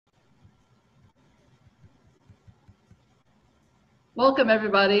Welcome,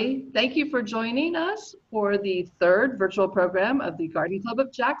 everybody. Thank you for joining us for the third virtual program of the Garden Club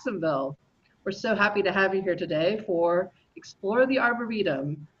of Jacksonville. We're so happy to have you here today for Explore the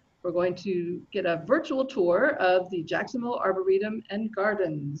Arboretum. We're going to get a virtual tour of the Jacksonville Arboretum and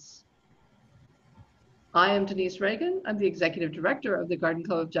Gardens. I am Denise Reagan. I'm the Executive Director of the Garden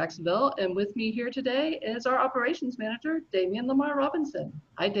Club of Jacksonville, and with me here today is our Operations Manager, Damian Lamar Robinson.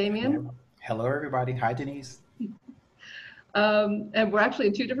 Hi, Damian. Hello, everybody. Hi, Denise. And we're actually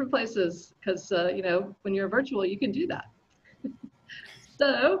in two different places because, you know, when you're virtual, you can do that.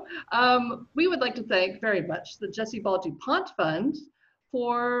 So we would like to thank very much the Jessie Ball DuPont Fund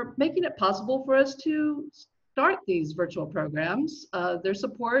for making it possible for us to start these virtual programs. Their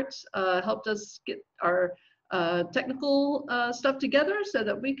support helped us get our technical stuff together so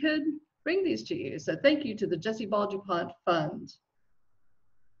that we could bring these to you. So thank you to the Jessie Ball DuPont Fund.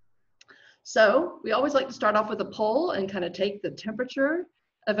 So we always like to start off with a poll and kind of take the temperature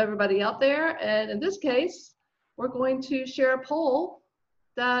of everybody out there. And in this case, we're going to share a poll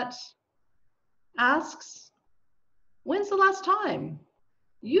that asks, when's the last time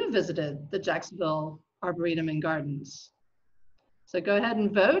you visited the Jacksonville Arboretum and Gardens? So go ahead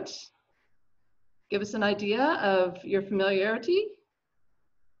and vote. Give us an idea of your familiarity.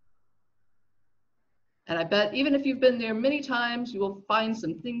 And I bet even if you've been there many times, you will find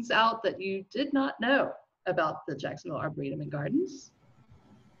some things out that you did not know about the Jacksonville Arboretum and Gardens.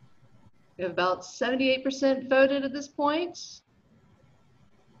 We have about 78% voted at this point.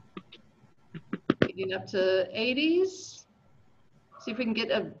 Getting up to 80s. See if we can get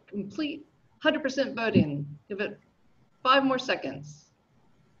a complete 100% voting. Give it 5 more seconds.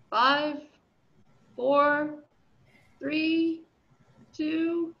 5, 4, 3,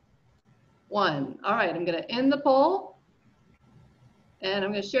 2, 1. All right, I'm going to end the poll and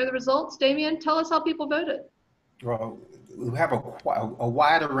I'm going to share the results. Damian, tell us how people voted. Well, we have a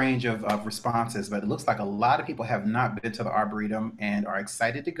wider range of responses, but it looks like a lot of people have not been to the Arboretum and are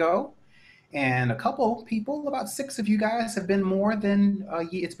excited to go. And a couple people, about 6 of you guys, have been more than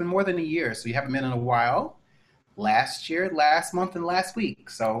it's been more than a year, so you haven't been in a while. Last year, last month, and last week.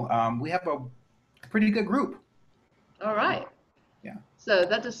 So we have a pretty good group. All right. Yeah. So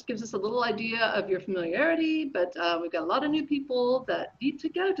that just gives us a little idea of your familiarity, but we've got a lot of new people that need to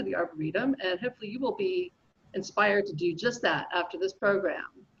go to the Arboretum, and hopefully you will be inspired to do just that after this program.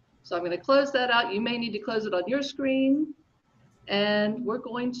 So I'm going to close that out. You may need to close it on your screen, and we're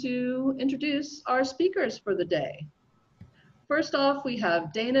going to introduce our speakers for the day. First off, we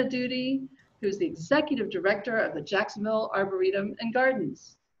have Dana Doody, who's the Executive Director of the Jacksonville Arboretum and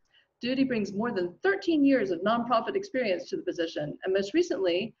Gardens. Doody brings more than 13 years of nonprofit experience to the position and most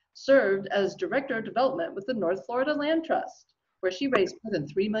recently served as Director of Development with the North Florida Land Trust, where she raised more than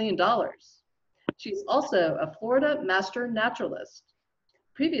 $3 million. She's also a Florida Master Naturalist.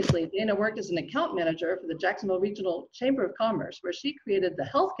 Previously, Dana worked as an account manager for the Jacksonville Regional Chamber of Commerce, where she created the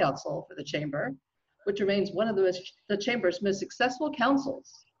Health Council for the Chamber, which remains one of the Chamber's most successful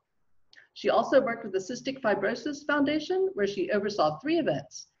councils. She also worked with the Cystic Fibrosis Foundation, where she oversaw 3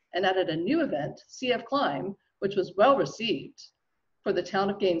 events and added a new event, CF Climb, which was well received for the town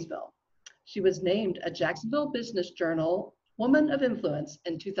of Gainesville. She was named a Jacksonville Business Journal Woman of Influence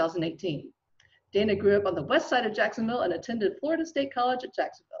in 2018. Dana grew up on the west side of Jacksonville and attended Florida State College at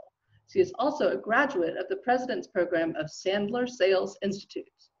Jacksonville. She is also a graduate of the President's Program of Sandler Sales Institute.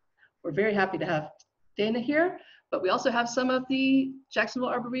 We're very happy to have Dana here, but we also have some of the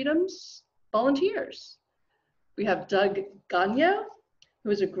Jacksonville Arboretum's volunteers. We have Doug Ganyo, who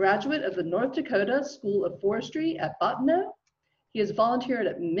is a graduate of the North Dakota School of Forestry at Bottineau. He has volunteered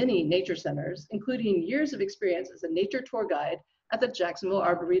at many nature centers, including years of experience as a nature tour guide at the Jacksonville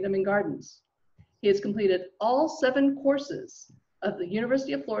Arboretum and Gardens. He has completed all 7 courses of the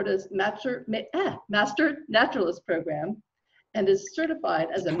University of Florida's Master Naturalist program and is certified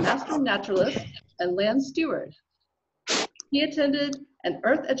as a Master Naturalist and Land Steward. He attended an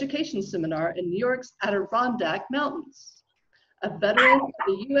Earth Education seminar in New York's Adirondack Mountains. A veteran of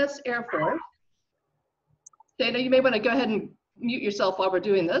the U.S. Air Force. Dana, you may want to go ahead and mute yourself while we're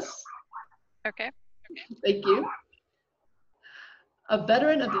doing this. Okay. Thank you. A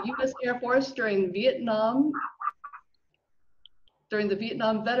veteran of the U.S. Air Force during the Vietnam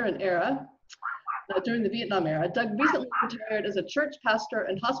veteran era. During the Vietnam era, Doug recently retired as a church pastor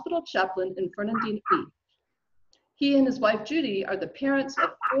and hospital chaplain in Fernandina Beach. He and his wife Judy are the parents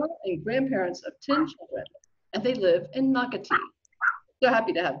of 4 and grandparents of 10 children, and they live in Nocatee. So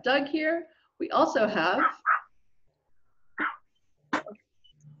happy to have Doug here. We also have,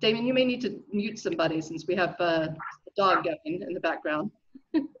 Damien, you may need to mute somebody since we have the dog going in the background.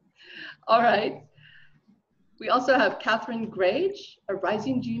 All right. We also have Kathryn Grage, a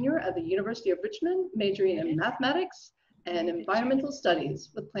rising junior at the University of Richmond, majoring in mathematics and environmental studies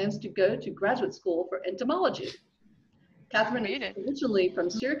with plans to go to graduate school for entomology. Kathryn is originally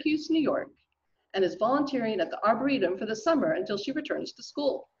from Syracuse, New York, and is volunteering at the Arboretum for the summer until she returns to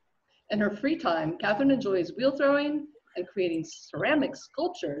school. In her free time, Kathryn enjoys wheel throwing and creating ceramic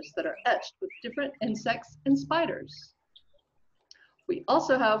sculptures that are etched with different insects and spiders. We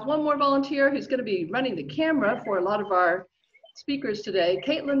also have one more volunteer who's going to be running the camera for a lot of our speakers today.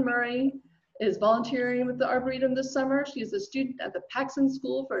 Caitlin Murray is volunteering with the Arboretum this summer. She is a student at the Paxson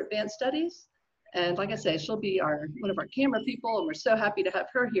School for Advanced Studies. And like I say, she'll be one of our camera people, and we're so happy to have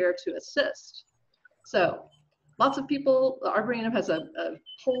her here to assist. So lots of people. The Arboretum has a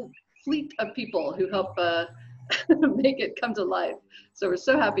whole fleet of people who help make it come to life. So we're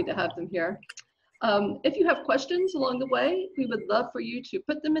so happy to have them here. If you have questions along the way, we would love for you to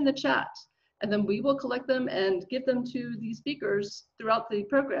put them in the chat, and then we will collect them and give them to the speakers throughout the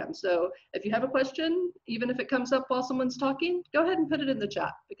program. So if you have a question, even if it comes up while someone's talking, go ahead and put it in the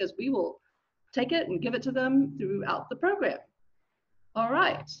chat, because we will take it and give it to them throughout the program. All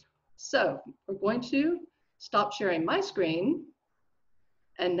right, so we're going to stop sharing my screen.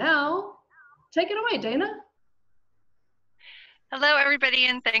 And now, take it away, Dana. Hello, everybody,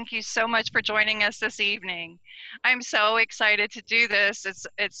 and thank you so much for joining us this evening. I'm so excited to do this.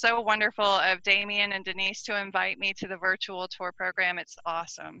 It's so wonderful of Damien and Denise to invite me to the virtual tour program. It's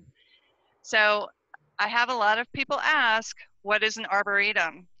awesome. So I have a lot of people ask, what is an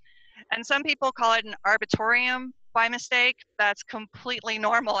arboretum? And some people call it an arboretum by mistake. That's completely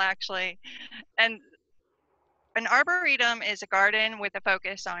normal, actually. And an arboretum is a garden with a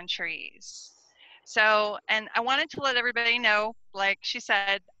focus on trees. So, and I wanted to let everybody know, like she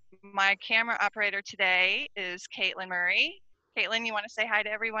said, my camera operator today is Caitlin Murray. Caitlin, you want to say hi to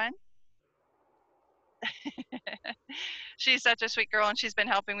everyone? She's such a sweet girl, and she's been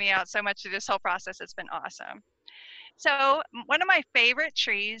helping me out so much through this whole process. It's been awesome. So one of my favorite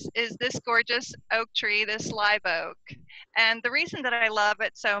trees is this gorgeous oak tree, this live oak. And the reason that I love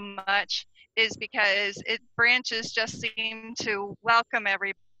it so much is because its branches just seem to welcome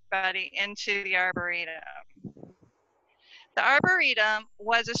everybody into the Arboretum. The Arboretum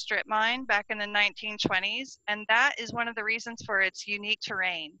was a strip mine back in the 1920s, and that is one of the reasons for its unique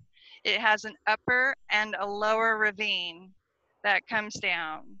terrain. It has an upper and a lower ravine that comes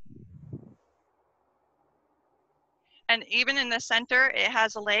down. And even in the center, it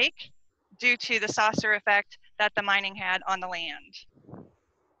has a lake due to the saucer effect that the mining had on the land.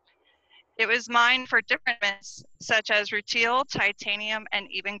 It was mined for different metals such as rutile, titanium, and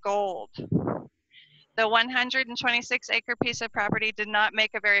even gold. The 126-acre piece of property did not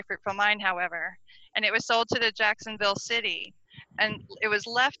make a very fruitful mine, however, and it was sold to the Jacksonville city, and it was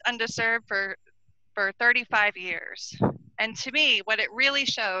left undisturbed for 35 years. And to me, what it really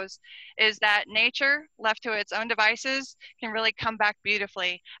shows is that nature, left to its own devices, can really come back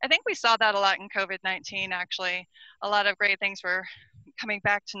beautifully. I think we saw that a lot in COVID-19, actually. A lot of great things were coming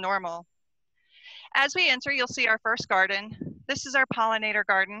back to normal. As we enter, you'll see our first garden. This is our pollinator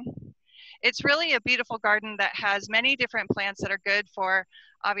garden. It's really a beautiful garden that has many different plants that are good for,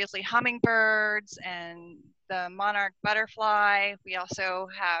 obviously, hummingbirds and the monarch butterfly. We also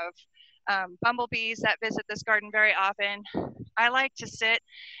have bumblebees that visit this garden very often. I like to sit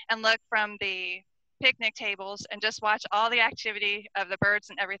and look from the picnic tables and just watch all the activity of the birds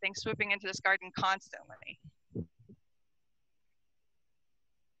and everything swooping into this garden constantly.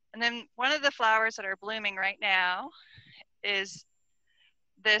 And then one of the flowers that are blooming right now is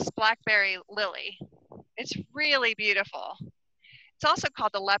this blackberry lily. It's really beautiful. It's also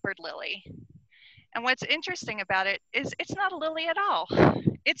called the leopard lily. And what's interesting about it is it's not a lily at all.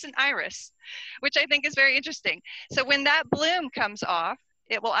 It's an iris, which I think is very interesting. So when that bloom comes off,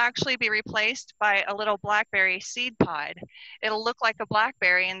 it will actually be replaced by a little blackberry seed pod. It'll look like a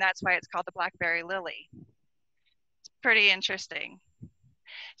blackberry, and that's why it's called the blackberry lily. It's pretty interesting.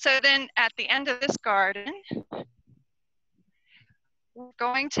 So then at the end of this garden, we're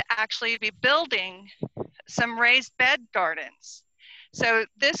going to actually be building some raised bed gardens. So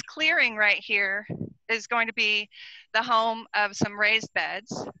this clearing right here is going to be the home of some raised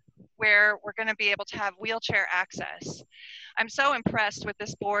beds where we're going to be able to have wheelchair access. I'm so impressed with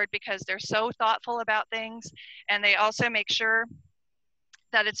this board because they're so thoughtful about things, and they also make sure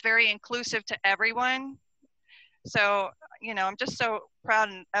that it's very inclusive to everyone. So, you know, I'm just so proud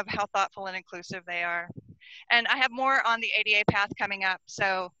of how thoughtful and inclusive they are. And I have more on the ADA path coming up,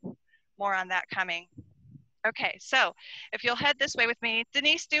 so more on that coming. Okay, so if you'll head this way with me.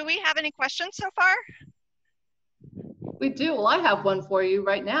 Denise, do we have any questions so far? We do. Well, I have one for you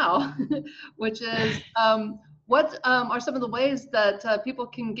right now, which is What are some of the ways that people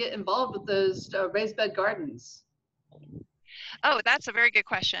can get involved with those raised bed gardens? Oh, that's a very good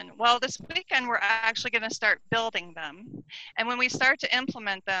question. Well, this weekend we're actually going to start building them. And when we start to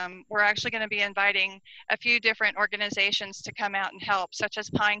implement them, we're actually going to be inviting a few different organizations to come out and help, such as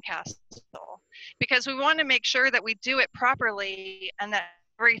Pine Castle, because we want to make sure that we do it properly and that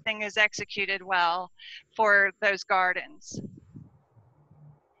everything is executed well for those gardens.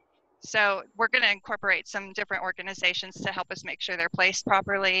 So we're going to incorporate some different organizations to help us make sure they're placed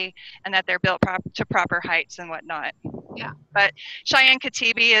properly and that they're built to proper heights and whatnot. Yeah. But Cheyenne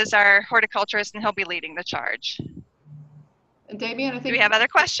Katibi is our horticulturist, and he'll be leading the charge. And Damien, I think. Do we have other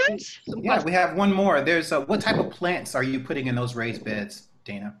questions? Yeah, we have one more. There's what type of plants are you putting in those raised beds,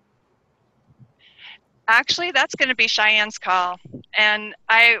 Dana? Actually, that's going to be Cheyenne's call, and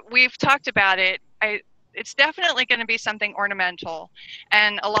we've talked about it. It's definitely going to be something ornamental,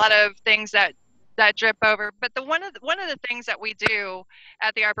 and a lot of things that drip over. But one of the things that we do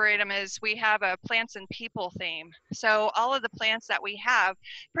at the Arboretum is we have a plants and people theme. So all of the plants that we have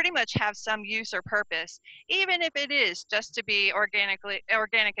pretty much have some use or purpose, even if it is just to be organic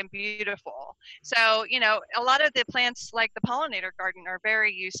and beautiful. So, you know, a lot of the plants like the pollinator garden are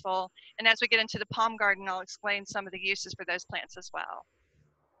very useful. And as we get into the palm garden, I'll explain some of the uses for those plants as well.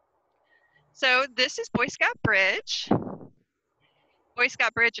 So this is Boy Scout Bridge. Boy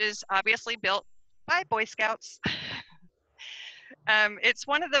Scout Bridge is obviously built by Boy Scouts. It's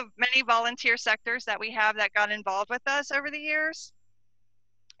one of the many volunteer sectors that we have that got involved with us over the years.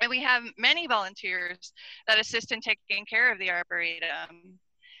 And we have many volunteers that assist in taking care of the Arboretum.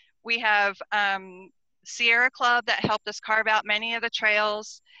 We have Sierra Club that helped us carve out many of the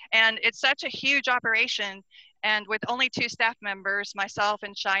trails. And it's such a huge operation. And with only 2 staff members, myself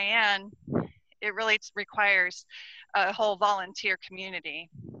and Cheyenne, it really requires a whole volunteer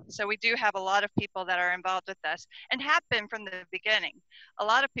community. So we do have a lot of people that are involved with us and have been from the beginning. A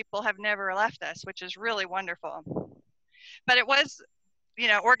lot of people have never left us, which is really wonderful. But it was, you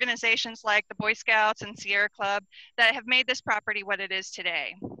know, organizations like the Boy Scouts and Sierra Club that have made this property what it is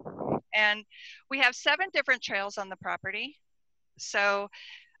today. And we have 7 different trails on the property. So,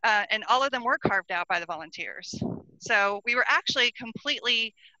 and all of them were carved out by the volunteers. So we were actually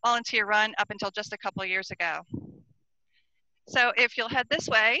completely volunteer run up until just a couple of years ago. So if you'll head this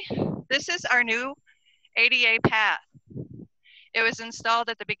way, this is our new ADA path. It was installed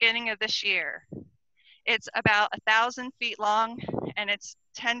at the beginning of this year. It's about 1,000 feet long and it's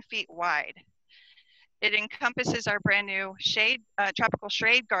 10 feet wide. It encompasses our brand new tropical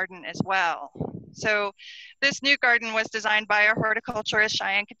shade garden as well. So this new garden was designed by our horticulturist,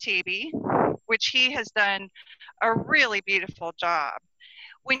 Cheyenne Katibi, which he has done a really beautiful job.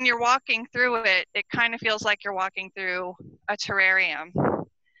 When you're walking through it, it kind of feels like you're walking through a terrarium.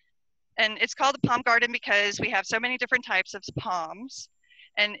 And it's called the Palm Garden because we have so many different types of palms.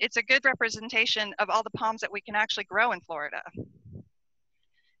 And it's a good representation of all the palms that we can actually grow in Florida.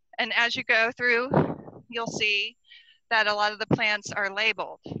 And as you go through, you'll see that a lot of the plants are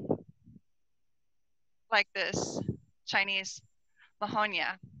labeled, like this Chinese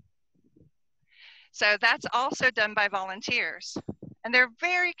Mahonia. So that's also done by volunteers. And they're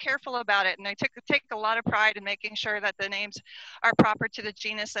very careful about it. And they take a lot of pride in making sure that the names are proper to the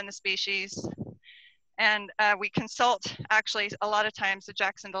genus and the species. And we consult, actually, a lot of times the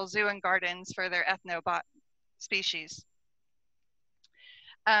Jacksonville Zoo and Gardens for their ethnobot species.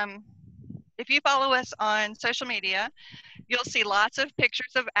 If you follow us on social media, you'll see lots of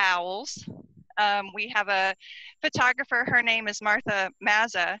pictures of owls. We have a photographer, her name is Martha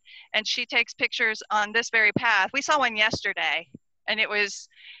Mazza, and she takes pictures on this very path. We saw one yesterday, and it was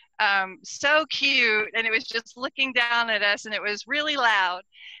so cute, and it was just looking down at us, and it was really loud.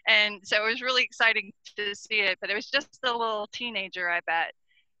 And so it was really exciting to see it, but it was just a little teenager, I bet.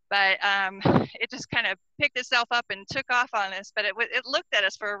 But it just kind of picked itself up and took off on us, but it looked at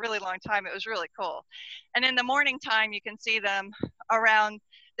us for a really long time. It was really cool. And in the morning time, you can see them around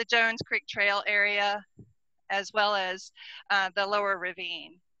the Jones Creek Trail area, as well as the lower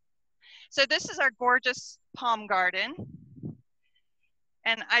ravine. So this is our gorgeous palm garden.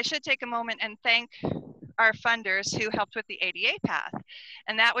 And I should take a moment and thank our funders who helped with the ADA path.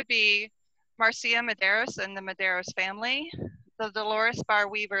 And that would be Marcia Medeiros and the Medeiros family, the Dolores Barr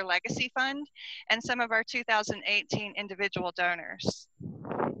Weaver Legacy Fund, and some of our 2018 individual donors.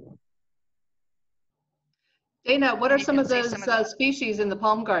 Dana, what are some of those species in the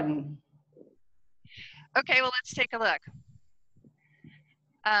palm garden? Okay, well, let's take a look.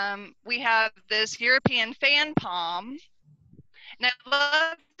 We have this European fan palm. And I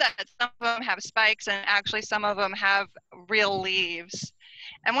love that some of them have spikes and actually some of them have real leaves.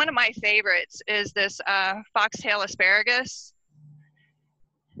 And one of my favorites is this foxtail asparagus.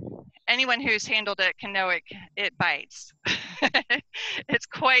 Anyone who's handled it can know it bites. It's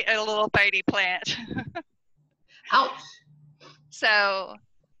quite a little bitey plant. Ouch. So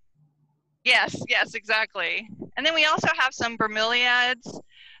yes, exactly. And then we also have some bromeliads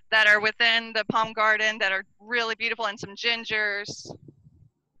that are within the palm garden that are really beautiful, and some gingers.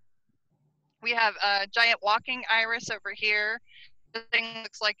 We have a giant walking iris over here. The thing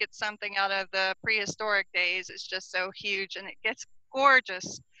looks like it's something out of the prehistoric days. It's just so huge, and it gets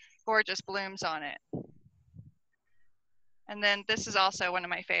gorgeous blooms on it. And then this is also one of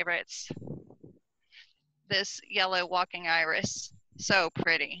my favorites. This yellow walking iris, so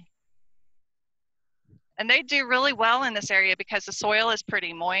pretty. And they do really well in this area because the soil is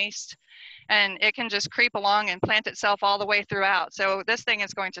pretty moist, and it can just creep along and plant itself all the way throughout. So this thing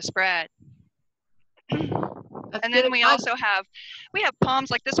is going to spread. That's And then good we advice. also have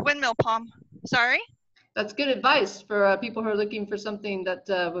palms like this windmill palm. Sorry? That's good advice for people who are looking for something that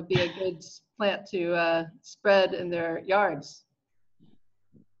would be a good plant to spread in their yards.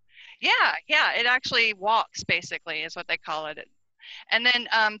 Yeah, it actually walks, basically, is what they call it. And then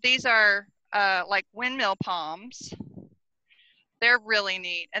these are like windmill palms. They're really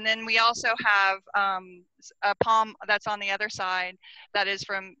neat. And then we also have a palm that's on the other side that is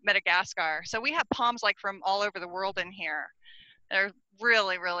from Madagascar. So we have palms like from all over the world in here. They're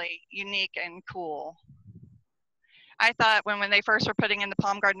really, really unique and cool. I thought when they first were putting in the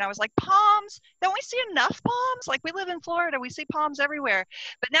palm garden, I was like, palms? Don't we see enough palms? Like, we live in Florida, we see palms everywhere.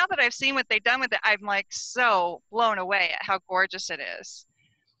 But now that I've seen what they've done with it, I'm like so blown away at how gorgeous it is.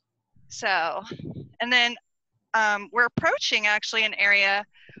 So, and then we're approaching actually an area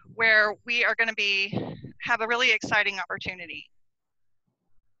where we are going to have a really exciting opportunity.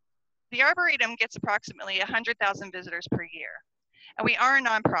 The Arboretum gets approximately 100,000 visitors per year, and we are a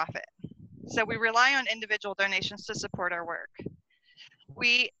nonprofit. So we rely on individual donations to support our work.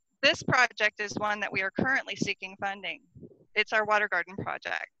 This project is one that we are currently seeking funding. It's our water garden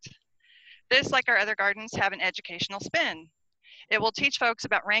project. This, like our other gardens, have an educational spin. It will teach folks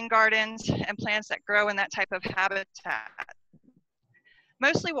about rain gardens and plants that grow in that type of habitat.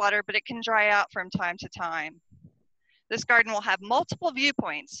 Mostly water, but it can dry out from time to time. This garden will have multiple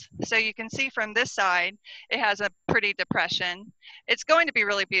viewpoints. So you can see from this side, it has a pretty depression. It's going to be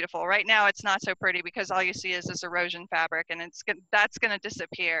really beautiful. Right now, it's not so pretty because all you see is this erosion fabric, and that's going to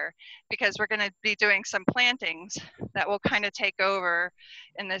disappear because we're going to be doing some plantings that will kind of take over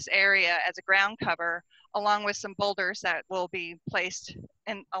in this area as a ground cover, along with some boulders that will be placed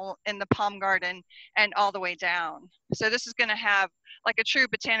in the palm garden and all the way down. So this is going to have like a true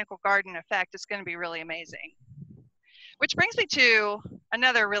botanical garden effect. It's going to be really amazing. Which brings me to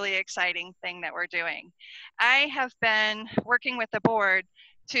another really exciting thing that we're doing. I have been working with the board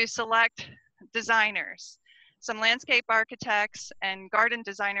to select designers, some landscape architects and garden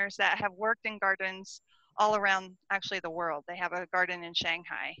designers that have worked in gardens all around actually the world. They have a garden in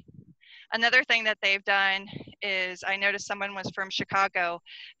Shanghai. Another thing that they've done is, I noticed someone was from Chicago.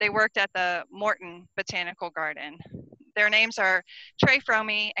 They worked at the Morton Botanical Garden. Their names are Trey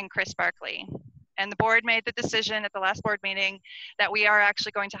Fromey and Chris Barkley. And the board made the decision at the last board meeting that we are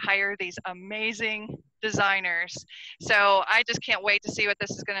actually going to hire these amazing designers. So I just can't wait to see what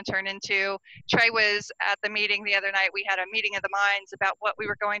this is going to turn into. Trey was at the meeting the other night. We had a meeting of the minds about what we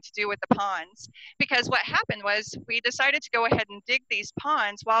were going to do with the ponds. Because what happened was we decided to go ahead and dig these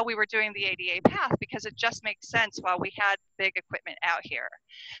ponds while we were doing the ADA path, because it just makes sense while we had big equipment out here.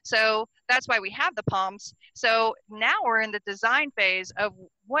 So that's why we have the palms. So now we're in the design phase of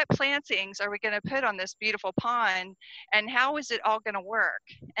what plantings are we going to put on this beautiful pond, and how is it all going to work?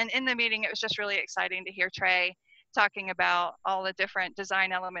 And in the meeting, it was just really exciting to hear Trey talking about all the different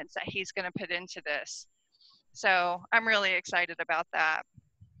design elements that he's going to put into this. So I'm really excited about that.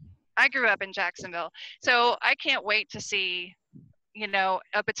 I grew up in Jacksonville, so I can't wait to see, you know,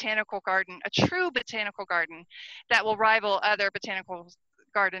 a botanical garden, a true botanical garden that will rival other botanical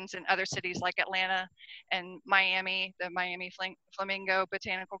gardens in other cities like Atlanta and Miami, the Miami Flamingo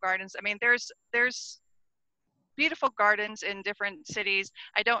Botanical Gardens. I mean, there's beautiful gardens in different cities.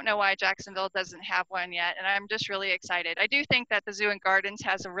 I don't know why Jacksonville doesn't have one yet, and I'm just really excited. I do think that the Zoo and Gardens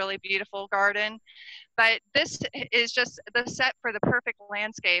has a really beautiful garden, but this is just the set for the perfect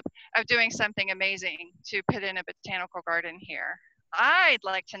landscape of doing something amazing to put in a botanical garden here. I'd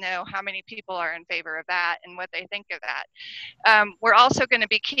like to know how many people are in favor of that and what they think of that. We're also going to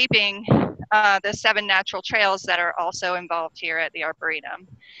be keeping the 7 natural trails that are also involved here at the Arboretum.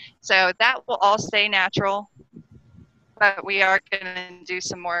 So that will all stay natural, but we are going to do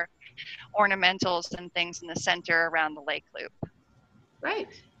some more ornamentals and things in the center around the lake loop. Right.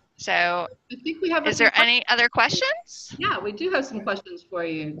 So I think we have is there any other questions? Yeah, we do have some questions for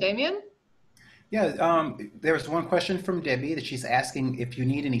you. Damien? Yeah, there's one question from Debbie that she's asking if you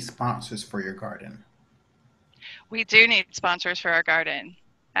need any sponsors for your garden. We do need sponsors for our garden.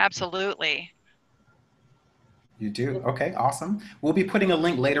 Absolutely. You do? Okay, awesome. We'll be putting a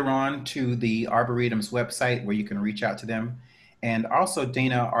link later on to the Arboretum's website where you can reach out to them. And also,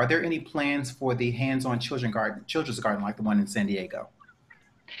 Dana, are there any plans for the hands-on children's garden like the one in San Diego?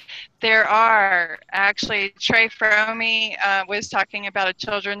 There are. Actually, Trey Fromy was talking about a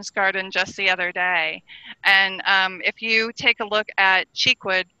children's garden just the other day. And if you take a look at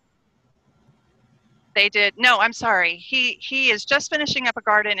Cheekwood, they did, no, I'm sorry. He is just finishing up a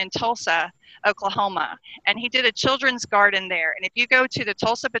garden in Tulsa, Oklahoma, and he did a children's garden there. And if you go to the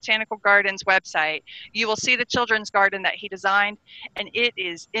Tulsa Botanical Gardens website, you will see the children's garden that he designed, and it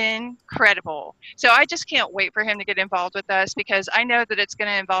is incredible. So I just can't wait for him to get involved with us, because I know that it's going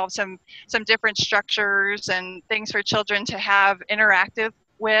to involve some different structures and things for children to have interactive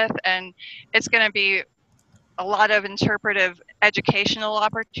with, and it's going to be a lot of interpretive educational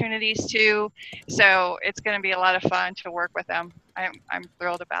opportunities too. So it's going to be a lot of fun to work with them. I'm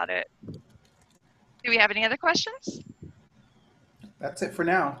thrilled about it. Do we have any other questions? That's it for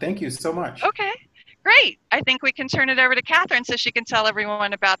now. Thank you so much. Okay, great. I think we can turn it over to Kathryn so she can tell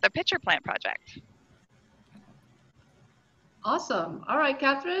everyone about the pitcher plant project. Awesome. All right,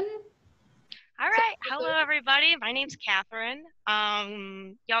 Kathryn. All right. Hello, everybody. My name's Kathryn.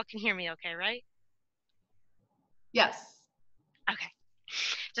 Y'all can hear me okay, right? Yes. Okay.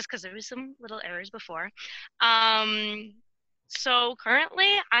 Just because there was some little errors before. So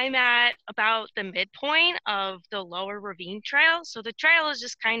currently I'm at about the midpoint of the lower ravine trail. So the trail is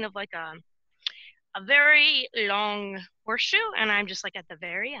just kind of like a very long horseshoe, and I'm just like at the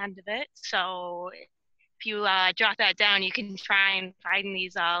very end of it. So if you jot that down, you can try and find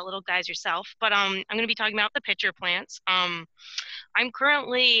these little guys yourself. But I'm going to be talking about the pitcher plants. I'm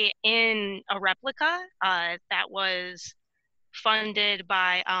currently in a replica that was funded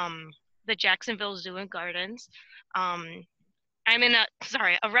by the Jacksonville Zoo and Gardens. I'm in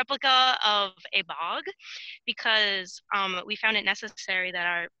a replica of a bog, because we found it necessary that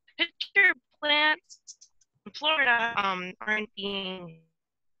our pitcher plants in Florida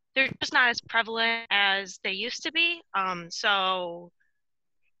they're just not as prevalent as they used to be. So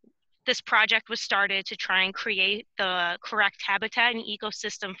this project was started to try and create the correct habitat and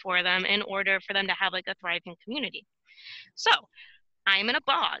ecosystem for them in order for them to have like a thriving community. So I'm in a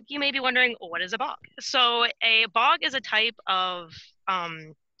bog. You may be wondering, what is a bog? So a bog is a type of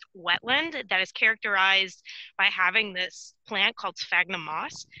wetland that is characterized by having this plant called sphagnum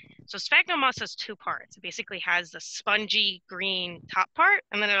moss. So sphagnum moss has two parts. It basically has the spongy green top part,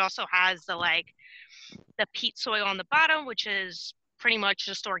 and then it also has the peat soil on the bottom, which is pretty much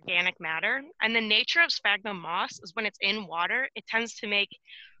just organic matter. And the nature of sphagnum moss is when it's in water, it tends to make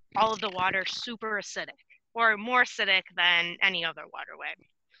all of the water super acidic, or more acidic than any other waterway.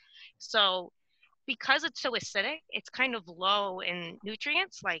 So because it's so acidic, it's kind of low in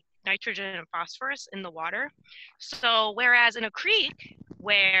nutrients like nitrogen and phosphorus in the water. So whereas in a creek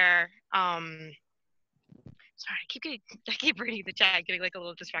where, sorry, I keep reading the chat, getting like a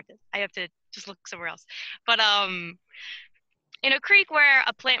little distracted. I have to just look somewhere else. But in a creek where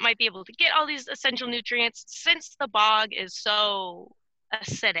a plant might be able to get all these essential nutrients, since the bog is so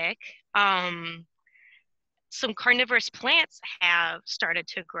acidic, some carnivorous plants have started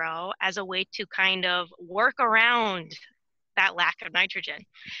to grow as a way to kind of work around that lack of nitrogen.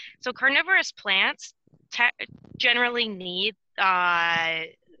 So carnivorous plants generally need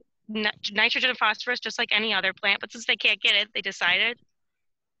nitrogen and phosphorus just like any other plant, but since they can't get it, they decided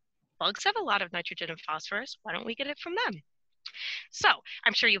bugs have a lot of nitrogen and phosphorus. Why don't we get it from them? So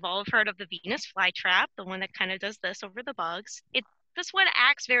I'm sure you've all heard of the Venus flytrap, the one that kind of does this over the bugs. This one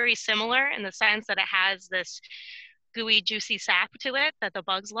acts very similar in the sense that it has this gooey, juicy sap to it that the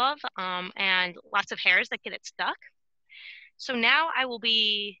bugs love, and lots of hairs that get it stuck. So now I will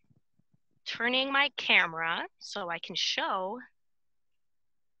be turning my camera so I can show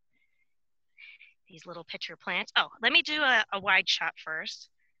these little pitcher plants. Oh, let me do a wide shot first.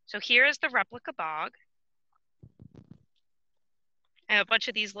 So here is the replica bog. And a bunch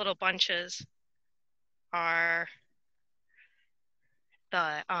of these little bunches are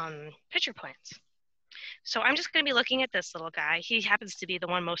the pitcher plants. So I'm just going to be looking at this little guy. He happens to be the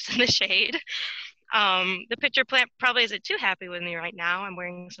one most in the shade. The pitcher plant probably isn't too happy with me right now. I'm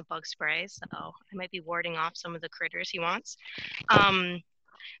wearing some bug spray, so I might be warding off some of the critters he wants.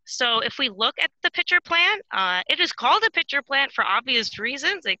 So if we look at the pitcher plant, it is called a pitcher plant for obvious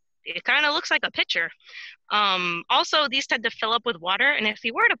reasons. It it kind of looks like a pitcher. Also, these tend to fill up with water, and if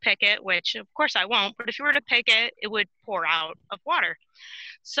you were to pick it, which of course I won't, but if you were to pick it, it would pour out of water.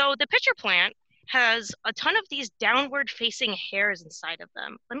 So the pitcher plant has a ton of these downward facing hairs inside of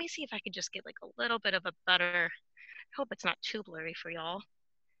them. Let me see if I could just get like a little bit of a better, I hope it's not too blurry for y'all, a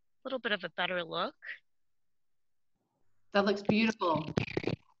little bit of a better look. That looks beautiful.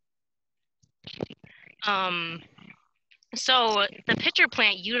 So the pitcher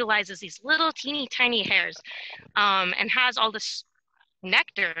plant utilizes these little teeny tiny hairs and has all this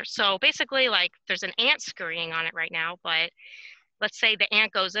nectar. So basically, like, there's an ant scurrying on it right now, but let's say the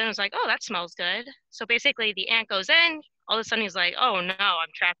ant goes in and is like, oh, that smells good. So basically the ant goes in, all of a sudden he's like, oh no, I'm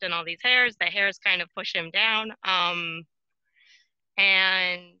trapped in all these hairs. The hairs kind of push him down.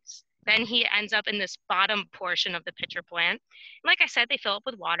 And then he ends up in this bottom portion of the pitcher plant. Like I said, they fill up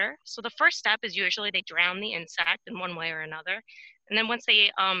with water. So the first step is usually they drown the insect in one way or another. And then once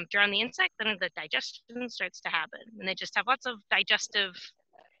they drown the insect, then the digestion starts to happen. And they just have lots of digestive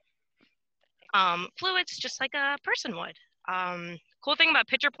fluids, just like a person would. Cool thing about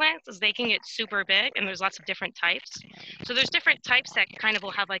pitcher plants is they can get super big, and there's lots of different types. So there's different types that kind of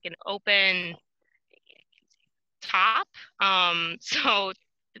will have like an open top. So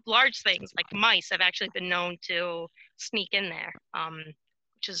large things like mice have actually been known to sneak in there,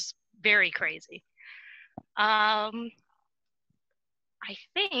 which is very crazy. I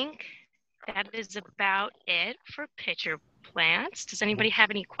think that is about it for pitcher plants. Does anybody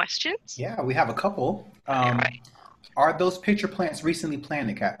have any questions? Yeah, we have a couple. Are those pitcher plants recently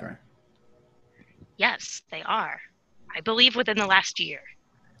planted, Kathryn? Yes, they are. I believe within the last year.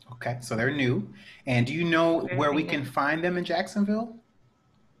 Okay, so they're new. And do you know where we can find them in Jacksonville?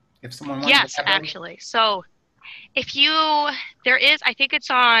 If someone wants Yes, actually. So if there is, I think it's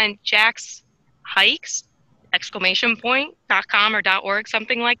on Jack's Hikes, !.com or .org,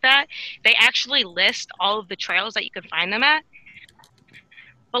 something like that. They actually list all of the trails that you can find them at.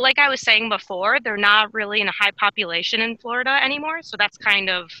 But like I was saying before, they're not really in a high population in Florida anymore. So that's kind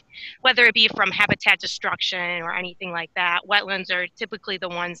of, whether it be from habitat destruction or anything like that, wetlands are typically the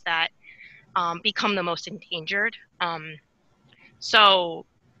ones that become the most endangered. So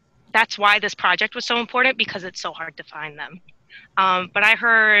that's why this project was so important, because it's so hard to find them. But I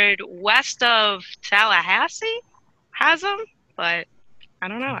heard west of Tallahassee has them, but I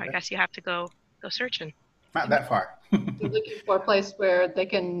don't know. I guess you have to go searching. Not that far. We're looking for a place where they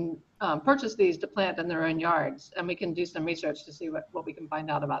can purchase these to plant in their own yards, and we can do some research to see what we can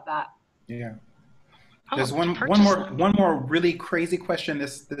find out about that. Yeah. Oh, There's one more really crazy question.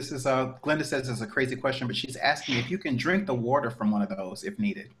 This is Glenda says it's a crazy question, but she's asking if you can drink the water from one of those if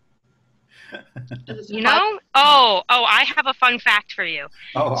needed. You know? Oh, I have a fun fact for you.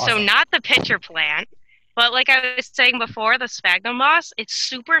 Oh, awesome. So not the pitcher plant, but like I was saying before, the sphagnum moss, it's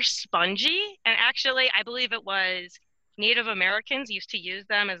super spongy. And actually, I believe it was Native Americans used to use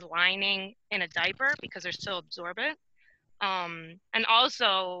them as lining in a diaper because they're so absorbent. And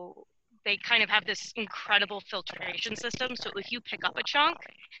also, they kind of have this incredible filtration system. So if you pick up a chunk,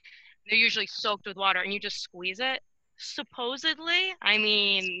 they're usually soaked with water and you just squeeze it. Supposedly, I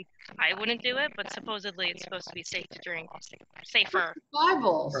mean, I wouldn't do it, but supposedly it's supposed to be safe to drink, safer.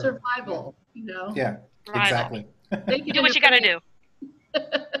 Survival, you know? Yeah, exactly. You do what you gotta do.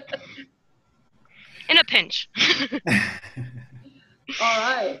 In a pinch. All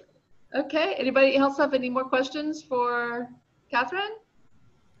right. Okay, anybody else have any more questions for Kathryn?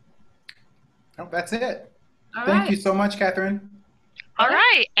 Oh, that's it. All Thank right. you so much, Kathryn. All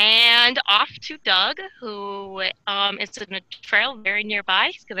right, and off to Doug, who is in a trail very nearby.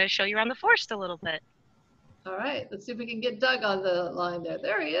 He's going to show you around the forest a little bit. All right, let's see if we can get Doug on the line there.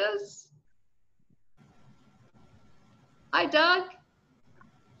 There he is. Hi, Doug.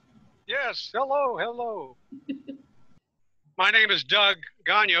 Yes, hello. My name is Doug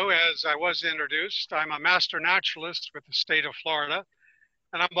Ganyo, as I was introduced. I'm a master naturalist with the state of Florida,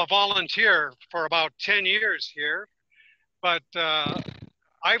 and I'm a volunteer for about 10 years here. But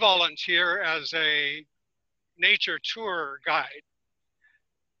I volunteer as a nature tour guide.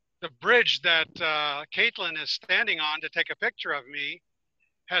 The bridge that Caitlin is standing on to take a picture of me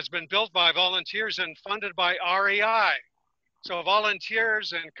has been built by volunteers and funded by REI. So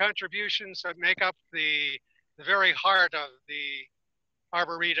volunteers and contributions that make up the very heart of the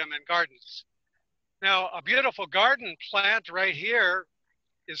Arboretum and Gardens. Now, a beautiful garden plant right here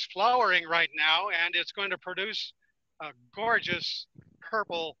is flowering right now, and it's going to produce a gorgeous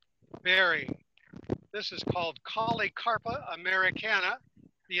purple berry. This is called Polycarpa americana,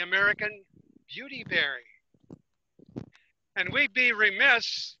 the American beauty berry. And we'd be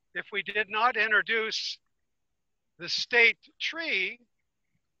remiss if we did not introduce the state tree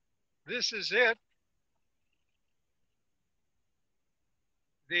This is it.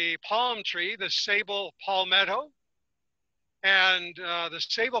 The palm tree, the sable palmetto. And the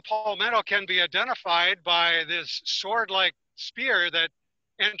sable palmetto can be identified by this sword-like spear that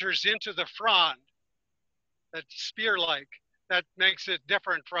enters into the frond, that spear-like. That makes it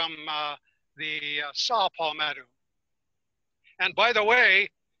different from the saw palmetto. And by the way,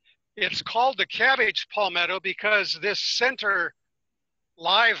 it's called the cabbage palmetto because this center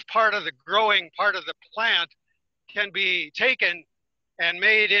live part of the growing part of the plant can be taken and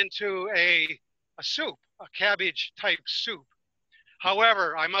made into a soup, a cabbage type soup.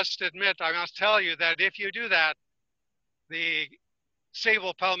 However, I must tell you that if you do that, the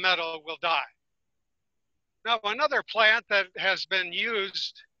sable palmetto will die. Now, another plant that has been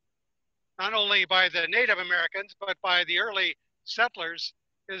used not only by the Native Americans, but by the early settlers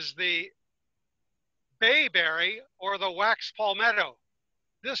is the bayberry or the wax palmetto.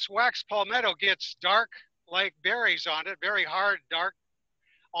 This wax palmetto gets dark like berries on it, very hard, dark,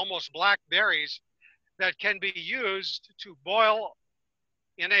 almost black berries that can be used to boil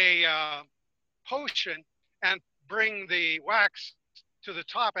in a potion and bring the wax to the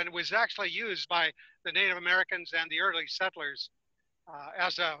top. And it was actually used by the Native Americans and the early settlers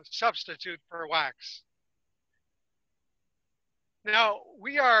as a substitute for wax. Now,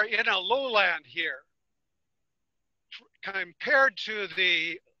 we are in a lowland here. Compared to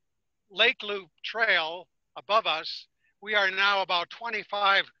the Lake Loop Trail above us, we are now about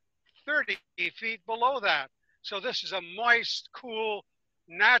 25, 30 feet below that. So this is a moist, cool,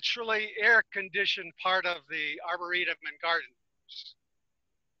 naturally air-conditioned part of the Arboretum and Gardens.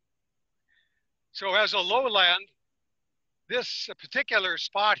 So as a lowland, this particular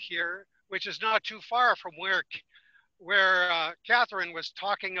spot here, which is not too far from where Kathryn was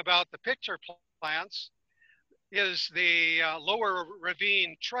talking about the pitcher plants, is the Lower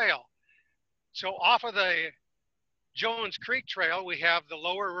Ravine Trail. So off of the Jones Creek Trail, we have the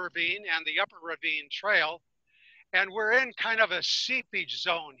Lower Ravine and the Upper Ravine Trail. And we're in kind of a seepage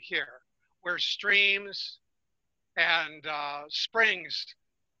zone here, where streams and springs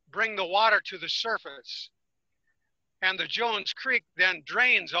bring the water to the surface. And the Jones Creek then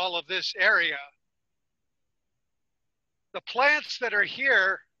drains all of this area. The plants that are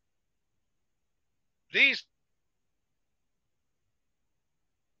here, these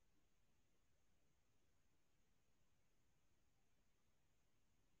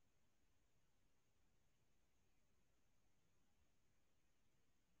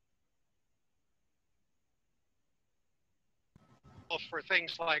for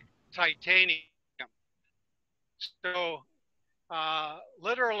things like titanium. So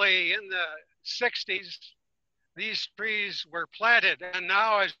literally in the 60s, these trees were planted, and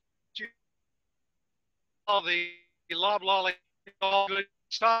now as you all the loblolly all good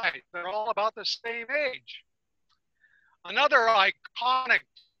size, they're all about the same age. Another iconic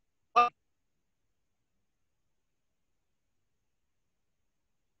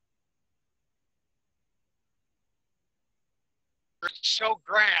so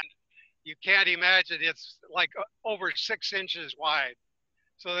grand, you can't imagine. It's like over 6 inches wide.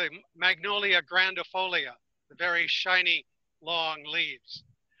 So the Magnolia grandifolia, the very shiny, long leaves.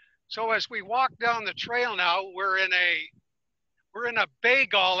 So as we walk down the trail now, we're in a bay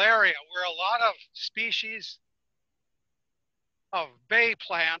gall area where a lot of species of bay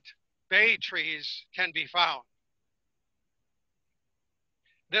plant, bay trees can be found.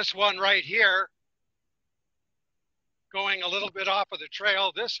 This one right here, going a little bit off of the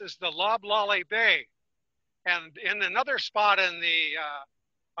trail, this is the loblolly bay. And in another spot in the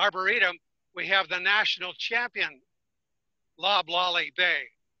Arboretum, we have the national champion loblolly bay.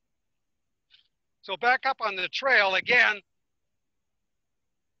 So back up on the trail again,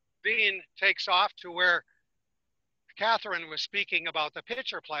 Bean takes off to where Kathryn was speaking about the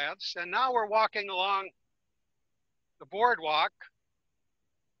pitcher plants. And now we're walking along the boardwalk,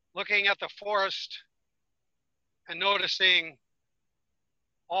 looking at the forest and noticing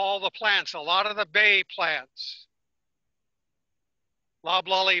all the plants, a lot of the bay plants.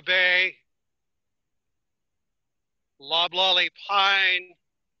 Loblolly bay, loblolly pine.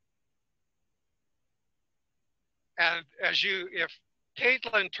 And if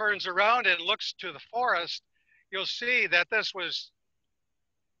Caitlin turns around and looks to the forest, you'll see that this was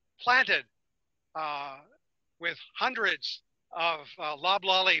planted with hundreds of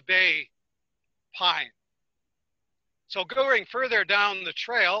loblolly bay pine. So going further down the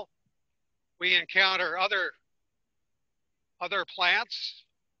trail, we encounter other plants.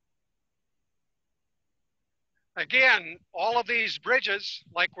 Again, all of these bridges,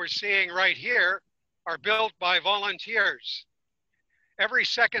 like we're seeing right here, are built by volunteers. every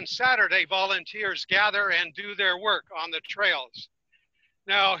second Saturday, volunteers gather and do their work on the trails.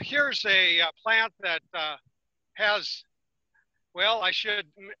 Now, here's a plant that has, well, I should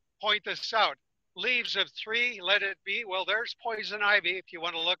point this out. Leaves of 3, let it be. Well, there's poison ivy, if you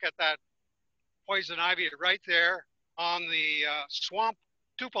want to look at that poison ivy right there on the swamp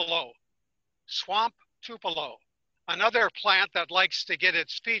tupelo. Swamp tupelo, another plant that likes to get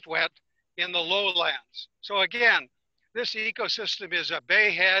its feet wet in the lowlands. So again, this ecosystem is a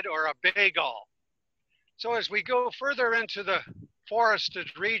bayhead or a baygall. So as we go further into the forested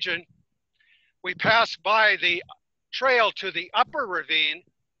region, we pass by the trail to the upper ravine,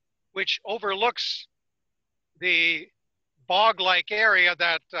 which overlooks the bog-like area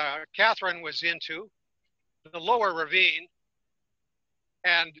that Kathryn was into, the lower ravine,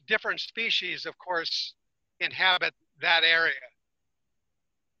 and different species, of course, inhabit that area.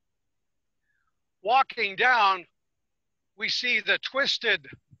 Walking down, we see the twisted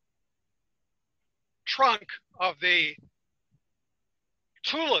trunk of the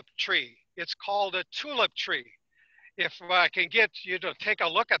tulip tree. It's called a tulip tree. If I can get you to take a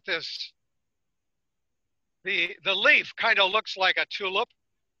look at this, the leaf kind of looks like a tulip,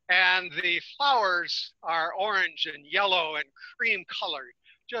 and the flowers are orange and yellow and cream colored.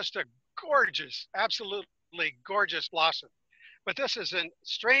 Just a gorgeous, absolutely gorgeous blossom. But this is a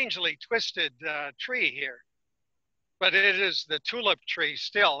strangely twisted tree here. But it is the tulip tree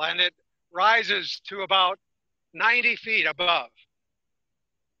still, and it rises to about 90 feet above.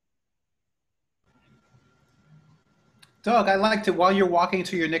 Doug, I'd like to, while you're walking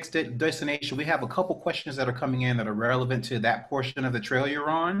to your next destination, we have a couple questions that are coming in that are relevant to that portion of the trail you're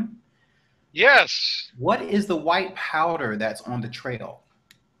on. Yes. What is the white powder that's on the trail?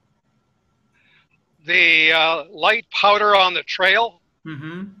 The light powder on the trail?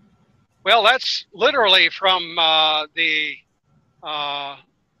 Mm-hmm. Well, that's literally from the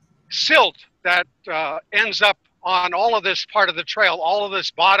silt that ends up on all of this part of the trail. All of this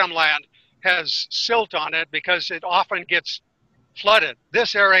bottomland has silt on it because it often gets flooded.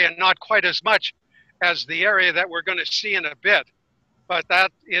 This area, not quite as much as the area that we're going to see in a bit, but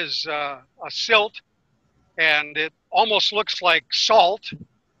that is a silt, and it almost looks like salt,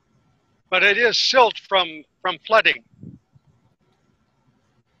 but it is silt from flooding.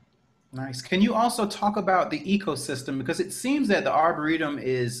 Nice. Can you also talk about the ecosystem? Because it seems that the Arboretum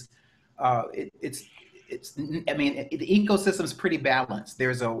is, I mean, the ecosystem is pretty balanced.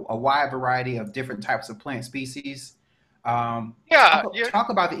 There's a wide variety of different types of plant species. Talk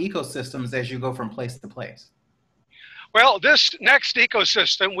about the ecosystems as you go from place to place. Well, this next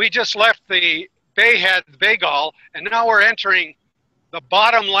ecosystem, we just left the bayhead, baygall, and now we're entering the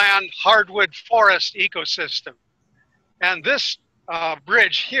bottomland hardwood forest ecosystem. And this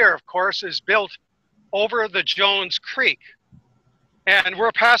bridge here, of course, is built over the Jones Creek. And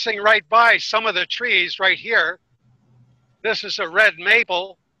we're passing right by some of the trees right here. This is a red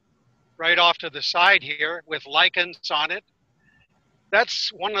maple right off to the side here with lichens on it.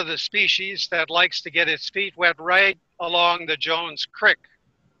 That's one of the species that likes to get its feet wet right along the Jones Creek.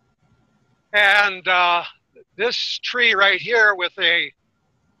 And this tree right here with a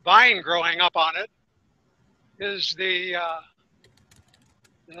vine growing up on it is the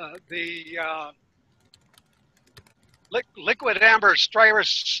liquid amber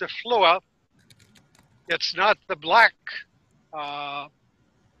styrus. It's not the black, but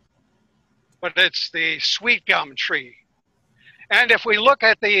it's the sweet gum tree. And if we look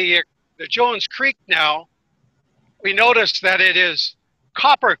at the Jones Creek now, we notice that it is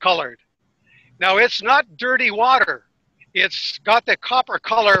copper colored. Now it's not dirty water. It's got the copper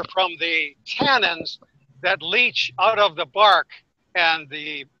color from the tannins that leach out of the bark and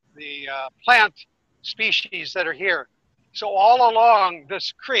the plant species that are here. So all along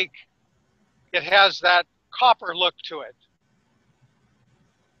this creek, it has that copper look to it.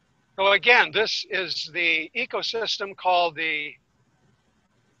 So again, this is the ecosystem called the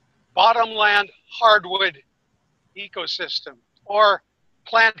bottomland hardwood ecosystem or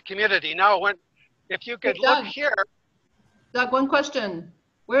plant community. Now, if you could look here. Doug, one question.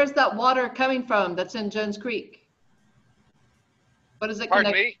 Where is that water coming from that's in Jones Creek? What is it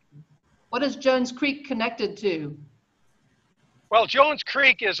Pardon me? What is Jones Creek connected to? Well, Jones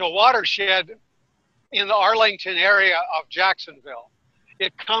Creek is a watershed in the Arlington area of Jacksonville.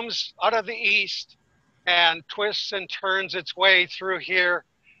 It comes out of the east and twists and turns its way through here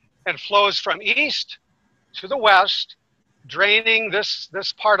and flows from east to the west, draining this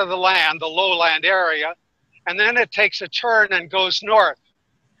part of the land, the lowland area, and then it takes a turn and goes north.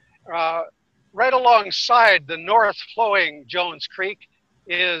 Right alongside the north flowing Jones Creek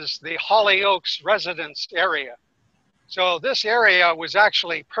is the Hollyoaks residence area. So this area was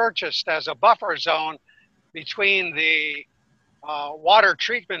actually purchased as a buffer zone between the water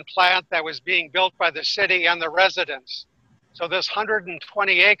treatment plant that was being built by the city and the residents. So this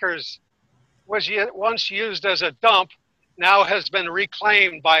 120 acres was once used as a dump, now has been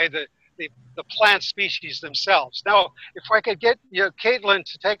reclaimed by the plant species themselves. Now, if I could get you, Caitlin,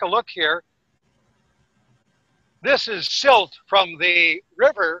 to take a look here. This is silt from the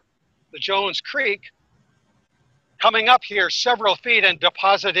river, the Jones Creek, coming up here several feet and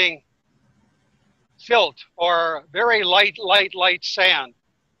depositing silt or very light sand.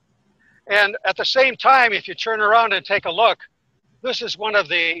 And at the same time, if you turn around and take a look, this is one of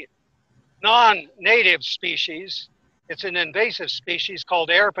the non-native species. It's an invasive species called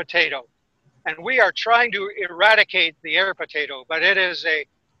air potato. And we are trying to eradicate the air potato, but it is a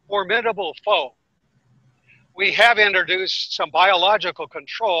formidable foe. We have introduced some biological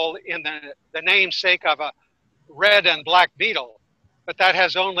control in the namesake of a red and black beetle, but that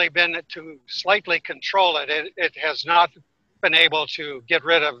has only been to slightly control it. It has not been able to get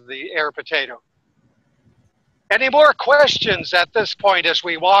rid of the air potato. Any more questions at this point as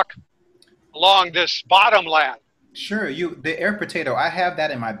we walk along this bottomland? Sure. The air potato, I have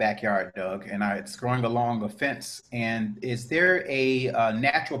that in my backyard, Doug, and it's growing along a fence. And is there a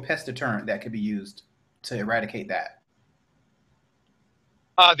natural pest deterrent that could be used to eradicate that?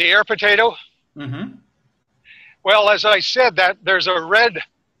 The air potato? Mm-hmm. Well, as I said, that there's a red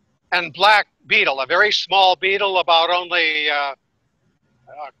and black beetle, a very small beetle, about only a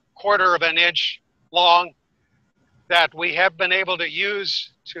quarter of an inch long, that we have been able to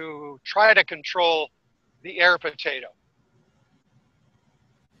use to try to control the air potato.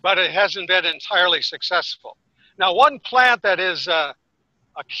 But it hasn't been entirely successful. Now, one plant that is a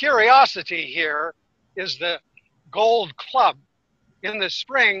curiosity here is the gold club. In the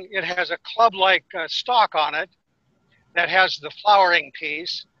spring, it has a club-like stalk on it that has the flowering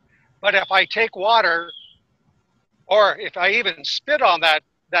piece. But if I take water, or if I even spit on that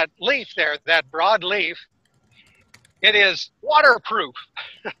leaf there, that broad leaf, it is waterproof.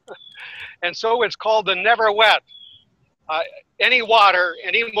 And so it's called the never wet. Any water,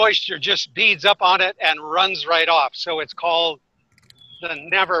 any moisture just beads up on it and runs right off. So it's called the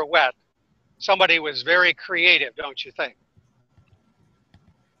never wet. Somebody was very creative, don't you think?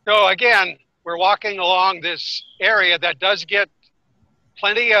 So again, we're walking along this area that does get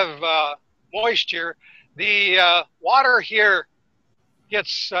plenty of moisture. The water here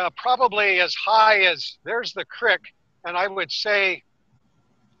gets probably as high as, there's the creek, and I would say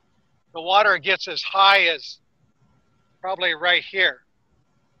the water gets as high as probably right here.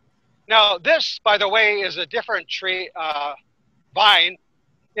 Now this, by the way, is a different tree, vine.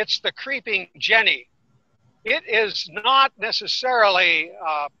 It's the creeping jenny. It is not necessarily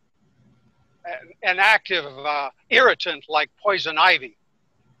an active irritant like poison ivy,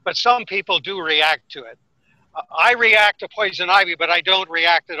 but some people do react to it. I react to poison ivy, but I don't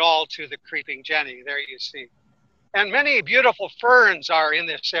react at all to the creeping jenny. There you see. And many beautiful ferns are in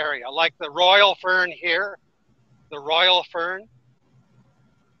this area, like the royal fern here, the royal fern.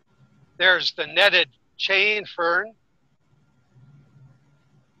 There's the netted chain fern,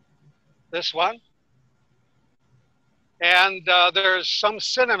 this one. And there's some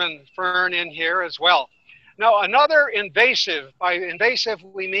cinnamon fern in here as well. Now, another invasive, by invasive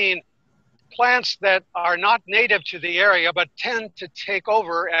we mean plants that are not native to the area but tend to take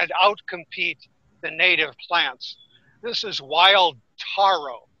over and outcompete the native plants. This is wild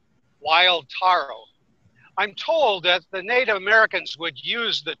taro, wild taro. I'm told that the Native Americans would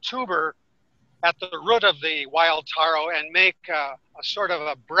use the tuber at the root of the wild taro and make a sort of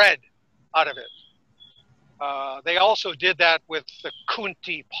a bread out of it. They also did that with the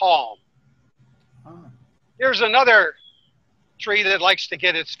Kunti palm. Oh. Here's another tree that likes to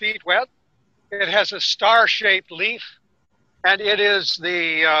get its feet wet. It has a star-shaped leaf, and it is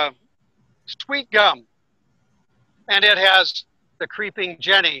the sweet gum. And it has the creeping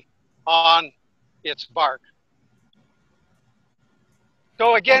jenny on its bark.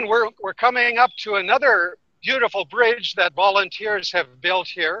 So again, we're coming up to another beautiful bridge that volunteers have built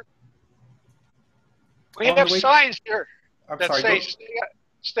here. We have signs here that say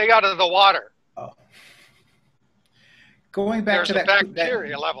stay out of the water. Oh. Going back to that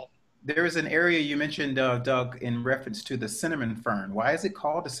bacteria level. There is an area you mentioned, Doug, in reference to the cinnamon fern. Why is it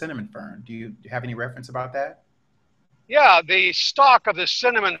called the cinnamon fern? Do you have any reference about that? Yeah, the stalk of the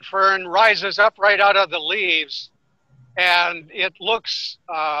cinnamon fern rises up right out of the leaves, and it looks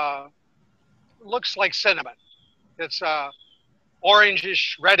like cinnamon. It's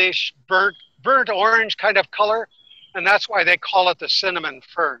orangish, reddish, burnt orange kind of color, and that's why they call it the cinnamon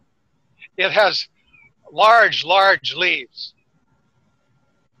fern. It has large, large leaves.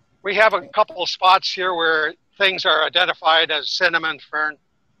 We have a couple of spots here where things are identified as cinnamon fern.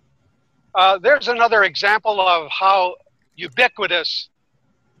 There's another example of how ubiquitous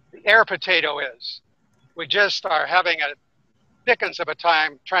the air potato is. We just are having a dickens of a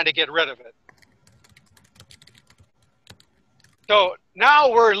time trying to get rid of it. So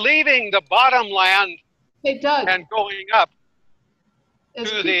now we're leaving the bottomland Hey, Doug. and going up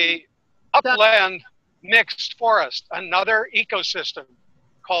to the upland mixed forest, another ecosystem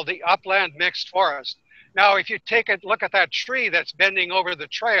called the upland mixed forest. Now, if you take a look at that tree that's bending over the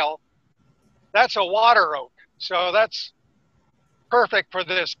trail, that's a water oak. So that's perfect for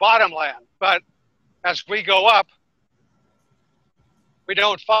this bottomland. But as we go up, we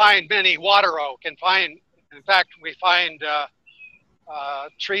don't find many water oak. In fact, we find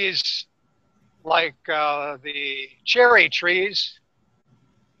trees like the cherry trees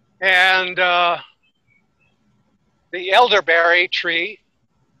and the elderberry tree,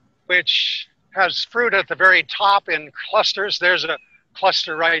 which has fruit at the very top in clusters. There's a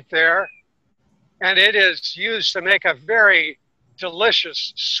cluster right there. And it is used to make a very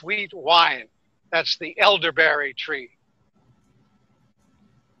delicious sweet wine. That's the elderberry tree.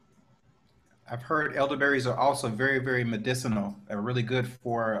 I've heard elderberries are also very, very medicinal. They're really good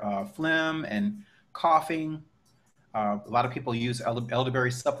for phlegm and coughing. A lot of people use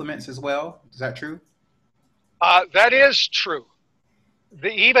elderberry supplements as well. Is that true? That is true.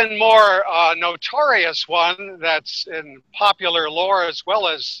 The even more notorious one that's in popular lore as well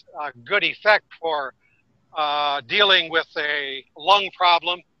as a good effect for dealing with a lung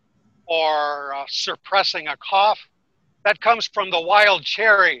problem or suppressing a cough, that comes from the wild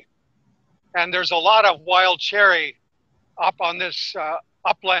cherry. And there's a lot of wild cherry up on this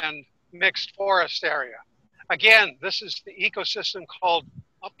upland mixed forest area. Again, this is the ecosystem called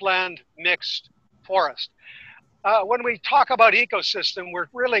upland mixed forest. When we talk about ecosystem, we're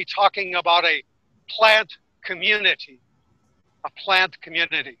really talking about a plant community,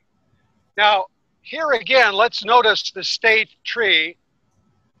 Now, here again, let's notice the state tree,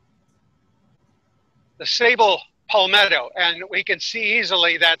 the sable palmetto, and we can see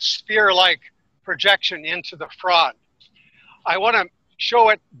easily that spear-like projection into the frond. I want to show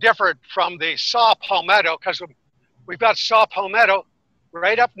it different from the saw palmetto because we've got saw palmetto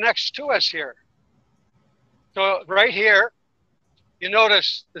right up next to us here. So right here, you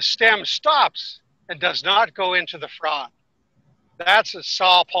notice the stem stops and does not go into the frond. That's a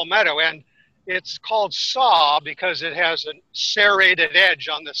saw palmetto, and it's called saw because it has a serrated edge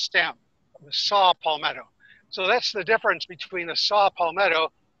on the stem, the saw palmetto. So that's the difference between the saw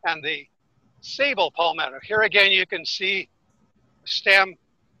palmetto and the sable palmetto. Here again, you can see the stem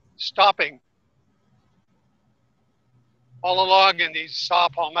stopping all along in these saw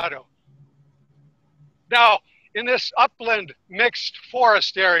palmetto. Now, in this upland mixed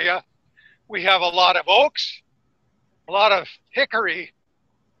forest area, we have a lot of oaks, a lot of hickory,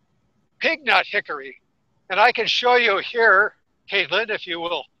 pignut hickory. And I can show you here, Caitlin, if you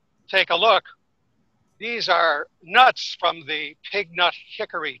will take a look. These are nuts from the pignut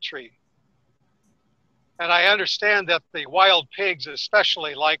hickory tree. And I understand that the wild pigs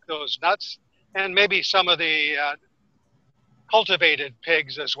especially like those nuts, and maybe some of the cultivated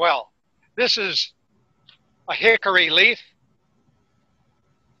pigs as well. This is a hickory leaf.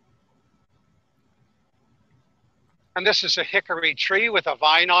 And this is a hickory tree with a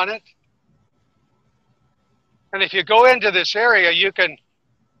vine on it. And if you go into this area, you can,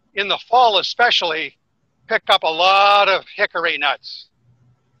 in the fall especially, pick up a lot of hickory nuts.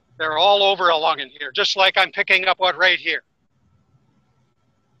 They're all over along in here, just like I'm picking up one right here.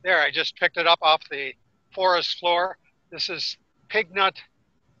 There, I just picked it up off the forest floor. This is pignut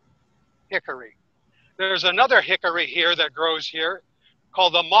hickory. There's another hickory here that grows here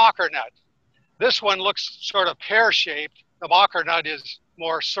called the mockernut. This one looks sort of pear-shaped. The mockernut is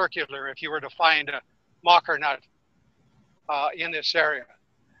more circular if you were to find a mockernut in this area.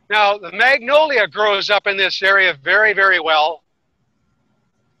 Now, the magnolia grows up in this area very, very well.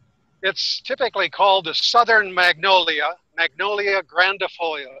 It's typically called the southern magnolia, Magnolia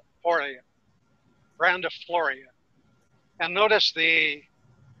grandifloria. And notice the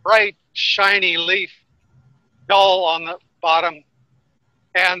bright, shiny leaf, dull on the bottom,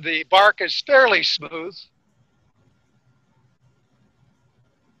 and the bark is fairly smooth.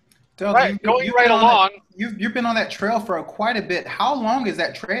 Doug, right, going right along. You've been on that trail for quite a bit. How long is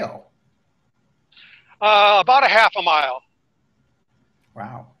that trail? About a half a mile.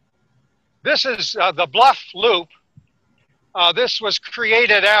 Wow. This is the Bluff Loop. This was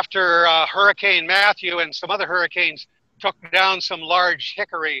created after Hurricane Matthew and some other hurricanes took down some large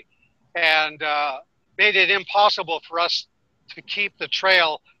hickory and made it impossible for us to keep the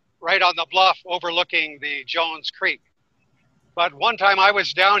trail right on the bluff overlooking the Jones Creek. But one time I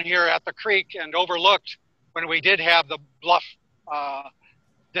was down here at the creek and overlooked when we did have the bluff,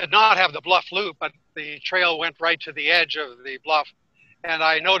 did not have the bluff loop, but the trail went right to the edge of the bluff. And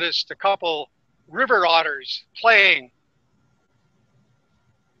I noticed a couple river otters playing.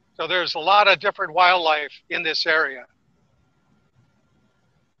 So there's a lot of different wildlife in this area.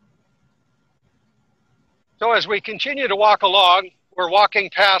 So as we continue to walk along, we're walking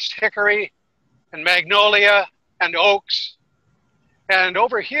past hickory and magnolia and oaks. And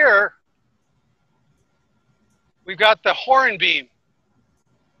over here, we've got the hornbeam.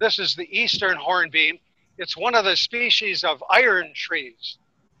 This is the eastern hornbeam. It's one of the species of iron trees.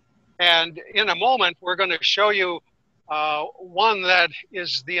 And in a moment, we're going to show you one that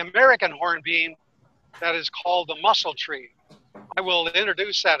is the American hornbeam that is called the mussel tree. I will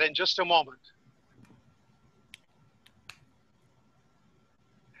introduce that in just a moment.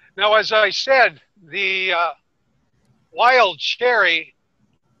 Now, as I said, the wild cherry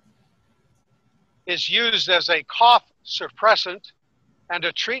is used as a cough suppressant and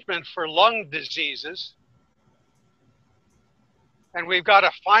a treatment for lung diseases. And we've got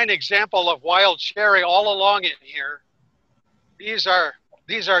a fine example of wild cherry all along in here. These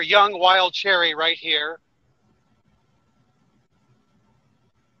are young wild cherry right here.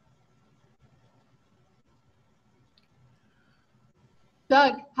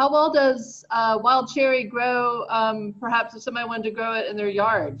 Doug, how well does wild cherry grow, perhaps if somebody wanted to grow it in their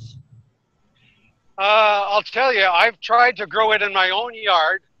yards? I'll tell you, I've tried to grow it in my own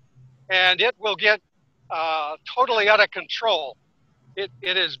yard, and it will get totally out of control. It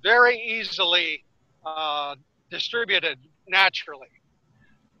is very easily distributed naturally.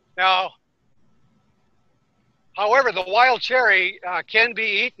 Now, however, the wild cherry can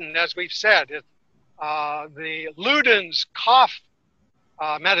be eaten, as we've said. The Luden's cough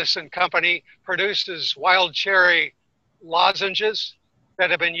medicine company produces wild cherry lozenges that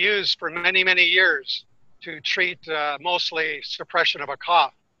have been used for many, many years to treat mostly suppression of a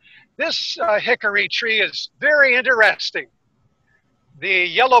cough. This hickory tree is very interesting. The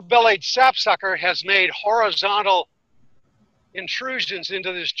yellow-bellied sapsucker has made horizontal intrusions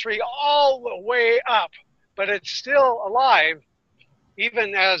into this tree all the way up, but it's still alive,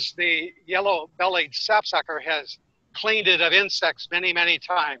 even as the yellow-bellied sapsucker has cleaned it of insects many, many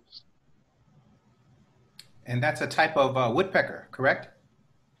times. And that's a type of woodpecker, correct?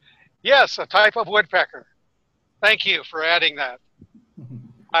 Yes, a type of woodpecker. Thank you for adding that.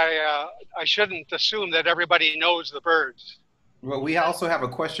 I shouldn't assume that everybody knows the birds. Well, we also have a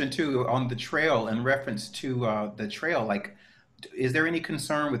question too on the trail in reference to the trail. Like, is there any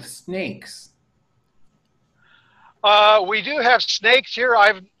concern with snakes? We do have snakes here.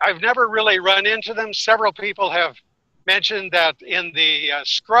 I've never really run into them. Several people have mentioned that in the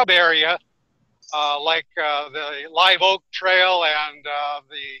scrub area, like the Live Oak Trail and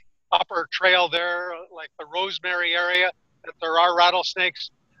the upper trail there, like the Rosemary area, that there are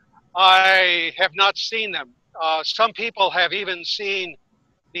rattlesnakes. I have not seen them. Some people have even seen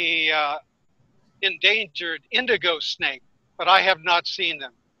the endangered indigo snake, but I have not seen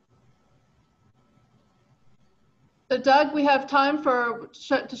them. So Doug, we have time to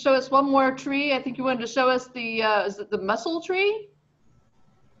show us one more tree. I think you wanted to show us the, is it the mussel tree?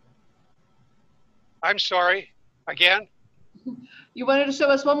 I'm sorry, again? You wanted to show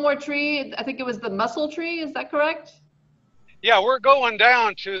us one more tree. I think it was the mussel tree, is that correct? Yeah, we're going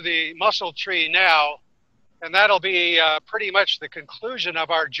down to the mussel tree now, and that'll be pretty much the conclusion of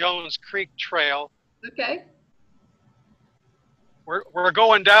our Jones Creek Trail. Okay. We're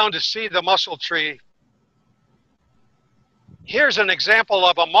going down to see the mussel tree. Here's an example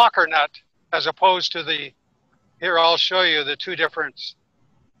of a mockernut as opposed to the, here I'll show you the two difference.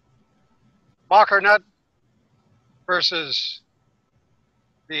 Mockernut versus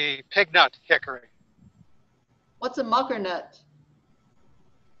the pignut hickory. What's a mockernut?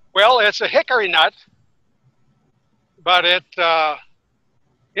 Well, it's a hickory nut, but it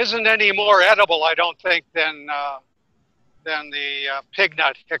isn't any more edible, I don't think, than the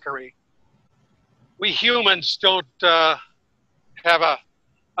pignut hickory. We humans don't have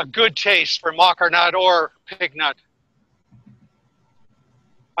a good taste for mockernut or pignut.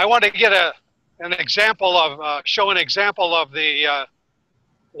 I want to get an example of, show an example of the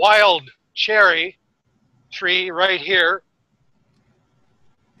wild cherry tree right here.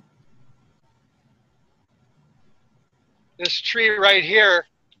 This tree right here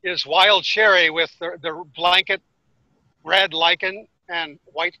is wild cherry with the blanket red lichen and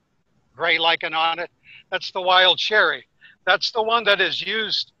white gray lichen on it. That's the wild cherry. That's the one that is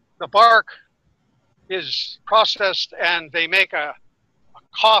used, the bark is processed and they make a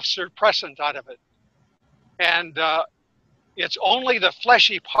cough suppressant out of it. And it's only the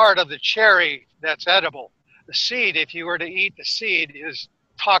fleshy part of the cherry that's edible. The seed, if you were to eat the seed, is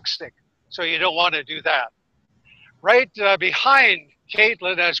toxic. So you don't want to do that. Right behind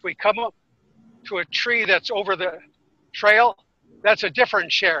Caitlin, as we come up to a tree that's over the trail, that's a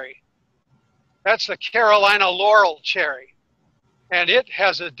different cherry. That's the Carolina laurel cherry. And it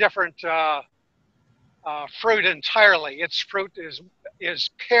has a different fruit entirely. Its fruit is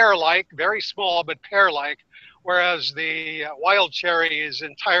pear-like, very small, but pear-like, whereas the wild cherry is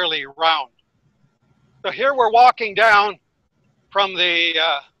entirely round. So here we're walking down from the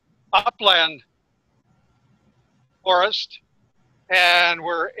upland forest, and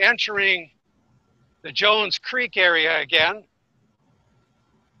we're entering the Jones Creek area again.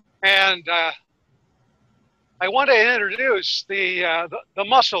 And I want to introduce the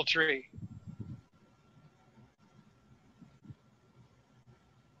mussel tree.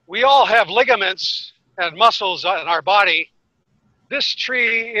 We all have ligaments and muscles in our body. This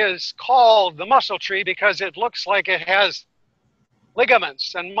tree is called the mussel tree because it looks like it has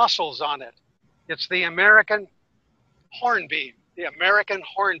ligaments and muscles on it. It's the American hornbeam, the American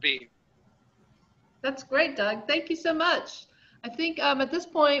hornbeam. That's great, Doug. Thank you so much. I think at this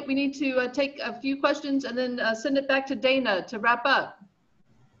point, we need to take a few questions and then send it back to Dana to wrap up.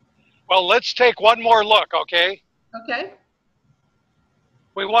 Well, let's take one more look, okay? Okay.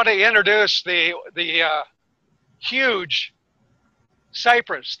 We want to introduce the huge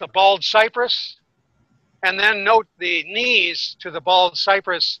cypress, the bald cypress, and then note the knees to the bald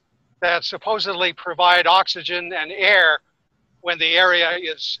cypress that supposedly provide oxygen and air when the area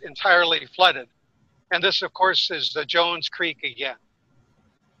is entirely flooded. And this, of course, is the Jones Creek again.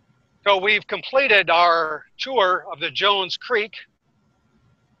 So we've completed our tour of the Jones Creek.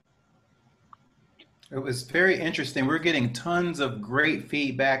 It was very interesting. We're getting tons of great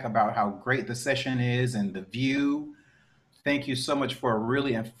feedback about how great the session is and the view. Thank you so much for a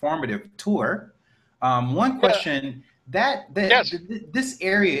really informative tour. One question, Yes. This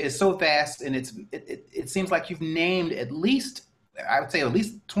area is so vast, and it seems like you've named at least, I would say at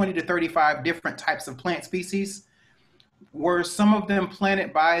least 20 to 35 different types of plant species. Were some of them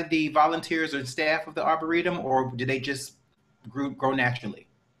planted by the volunteers or staff of the Arboretum, or did they just grow naturally?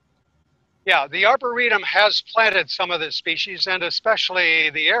 Yeah, the Arboretum has planted some of the species, and especially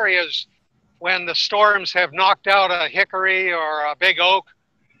the areas when the storms have knocked out a hickory or a big oak,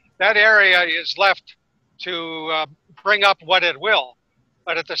 that area is left to bring up what it will.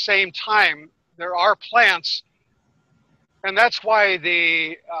 But at the same time, there are plants, and that's why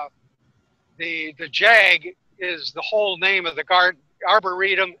the JAG is the whole name of the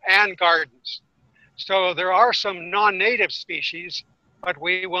Arboretum and Gardens. So there are some non-native species, but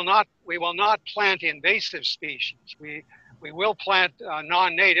we will not plant invasive species. We will plant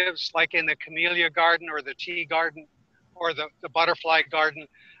non-natives, like in the camellia garden or the tea garden or the butterfly garden.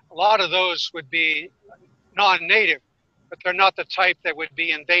 A lot of those would be non-native, but they're not the type that would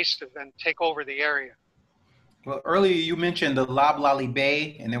be invasive and take over the area. Well, earlier you mentioned the loblolly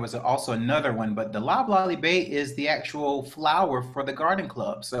bay, and there was also another one, but the loblolly bay is the actual flower for the garden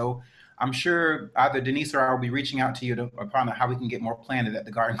club. So I'm sure either Denise or I will be reaching out to you to find out how we can get more planted at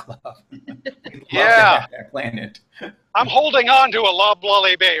the garden club. Yeah, that planted. I'm holding on to a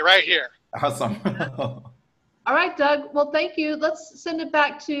loblolly bay right here. Awesome. All right, Doug. Well, thank you. Let's send it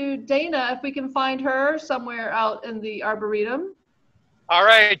back to Dana if we can find her somewhere out in the Arboretum. All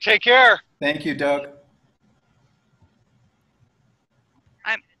right, take care. Thank you, Doug.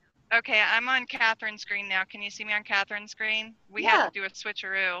 Okay, I'm on Kathryn's screen now. Can you see me on Kathryn's screen? We Yeah. have to do a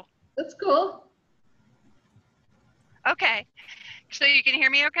switcheroo. That's cool. Okay, so you can hear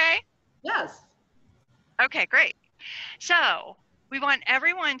me okay? Yes. Okay, great. So we want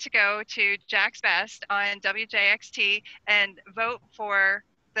everyone to go to Jack's Best on WJXT and vote for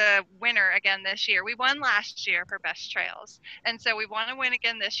the winner again this year. We won last year for Best Trails, and so we want to win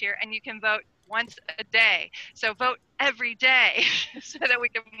again this year, and you can vote once a day. So vote every day so that we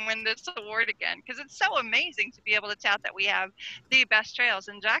can win this award again, because it's so amazing to be able to tout that we have the best trails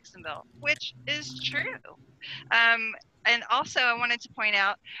in Jacksonville, which is true. And also I wanted to point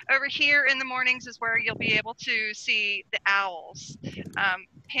out, over here in the mornings is where you'll be able to see the owls.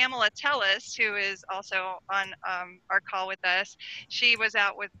 Pamela Tellis, who is also on our call with us, she was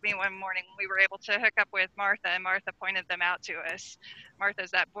out with me one morning. We were able to hook up with Martha, and Martha pointed them out to us.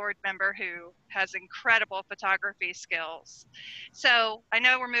 Martha's that board member who has incredible photography skills. So I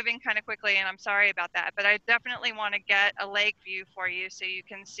know we're moving kind of quickly, and I'm sorry about that, but I definitely want to get a lake view for you so you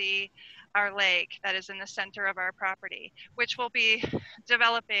can see our lake that is in the center of our property, which will be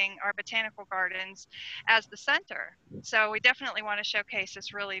developing our botanical gardens as the center. So we definitely want to showcase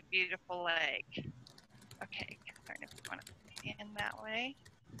this really beautiful lake. Okay, Kathryn, if you want to pan that way.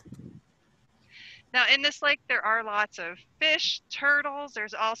 Now in this lake, there are lots of fish, turtles,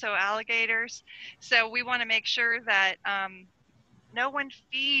 there's also alligators. So we want to make sure that no one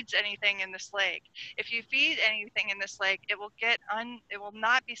feeds anything in this lake. If you feed anything in this lake, it will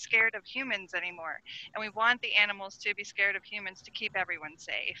not be scared of humans anymore. And we want the animals to be scared of humans to keep everyone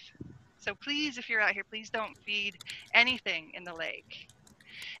safe. So please, if you're out here, please don't feed anything in the lake.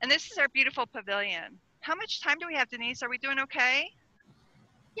 And this is our beautiful pavilion. How much time do we have, Denise? Are we doing okay?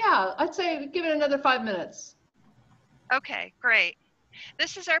 Yeah, I'd say give it another 5 minutes. Okay, great.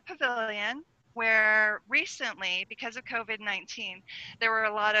 This is our pavilion where recently, because of COVID-19, there were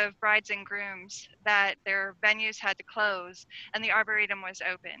a lot of brides and grooms that their venues had to close and the Arboretum was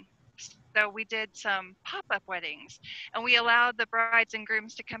open. So we did some pop-up weddings and we allowed the brides and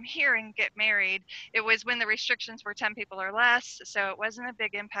grooms to come here and get married. It was when the restrictions were 10 people or less, so it wasn't a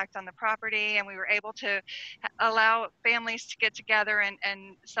big impact on the property, and we were able to allow families to get together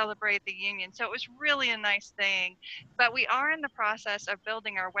and celebrate the union. So it was really a nice thing. But we are in the process of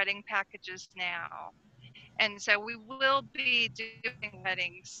building our wedding packages now. And so we will be doing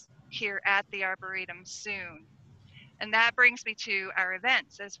weddings here at the Arboretum soon. And that brings me to our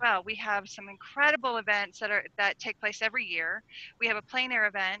events as well. We have some incredible events that take place every year. We have a plein air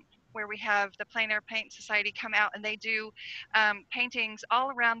event where we have the Plein Air Paint Society come out and they do paintings all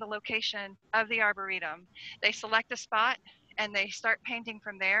around the location of the Arboretum. They select a spot and they start painting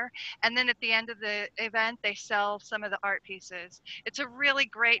from there. And then at the end of the event, they sell some of the art pieces. It's a really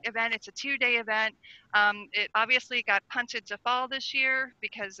great event. It's a 2-day event. It obviously got punted to fall this year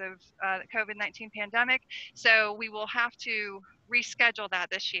because of the COVID-19 pandemic. So we will have to reschedule that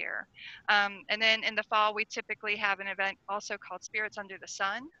this year. And then in the fall, we typically have an event also called Spirits Under the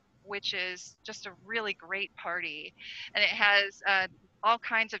Sun, which is just a really great party. And it has all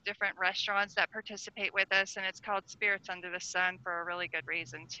kinds of different restaurants that participate with us, and it's called Spirits Under the Sun for a really good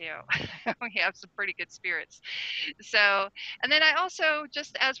reason too. We have some pretty good spirits. So, and then I also,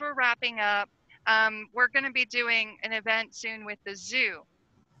 just as we're wrapping up, we're going to be doing an event soon with the zoo.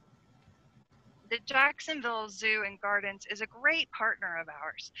 The Jacksonville Zoo and Gardens is a great partner of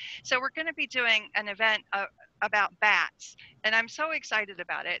ours. So we're going to be doing an event about bats, and I'm so excited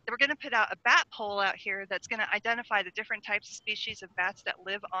about it. We're going to put out a bat poll out here that's going to identify the different types of species of bats that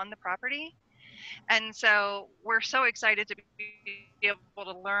live on the property. And so we're so excited to be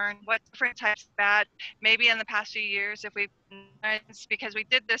able to learn what different types of bats, maybe in the past few years, if we've, because we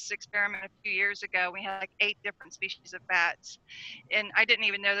did this experiment a few years ago, we had like 8 different species of bats. And I didn't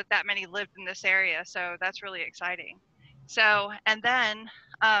even know that that many lived in this area. So that's really exciting. So, and then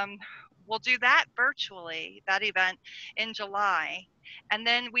we'll do that virtually, that event in July. And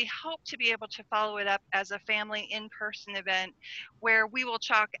then we hope to be able to follow it up as a family in-person event where we will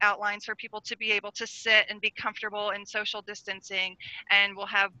chalk outlines for people to be able to sit and be comfortable in social distancing. And we'll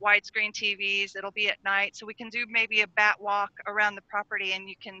have widescreen TVs. It'll be at night. So we can do maybe a bat walk around the property and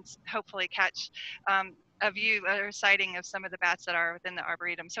you can hopefully catch a view or a sighting of some of the bats that are within the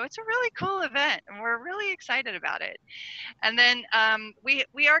Arboretum. So it's a really cool event and we're really excited about it. And then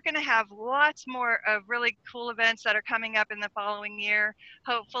we are going to have lots more of really cool events that are coming up in the following year.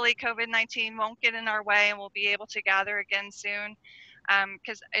 Hopefully COVID-19 won't get in our way and we'll be able to gather again soon,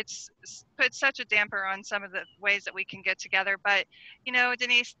 because it's put such a damper on some of the ways that we can get together. But, you know,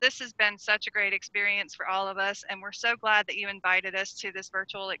 Denise, this has been such a great experience for all of us, and we're so glad that you invited us to this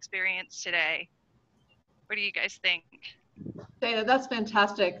virtual experience today. What do you guys think? Dana, that's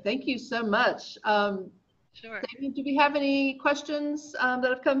fantastic. Thank you so much. Sure. Dana, do we have any questions that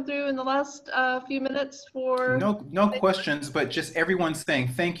have come through in the last few minutes for? No questions, but just everyone saying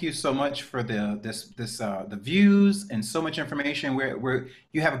thank you so much for the views and so much information. Where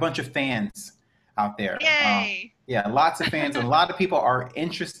you have a bunch of fans out there. Yay! Yeah, lots of fans, and a lot of people are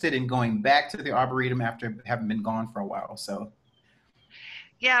interested in going back to the Arboretum after having been gone for a while. So.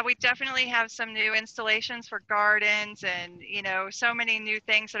 Yeah, we definitely have some new installations for gardens and, you know, so many new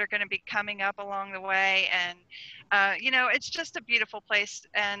things that are going to be coming up along the way. And, you know, it's just a beautiful place.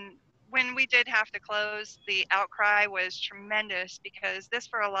 And when we did have to close, the outcry was tremendous because this,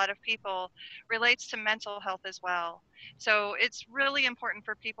 for a lot of people, relates to mental health as well. So it's really important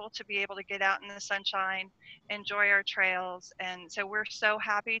for people to be able to get out in the sunshine, enjoy our trails. And so we're so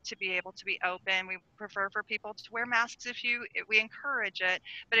happy to be able to be open. We prefer for people to wear masks we encourage it.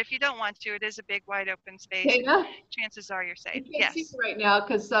 But if you don't want to, it is a big, wide open space. And Dana, chances are you're safe. you can't see Yes. me right now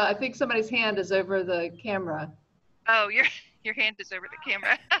because I think somebody's hand is over the camera. Oh, your hand is over the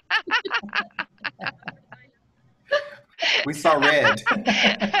camera. We saw red.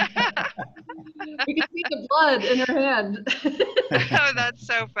 We can see the blood in her hand. Oh, that's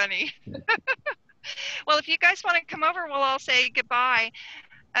so funny. Well, if you guys want to come over, we'll all say goodbye.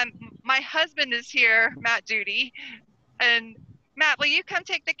 My husband is here, Matt Doody. And Matt, will you come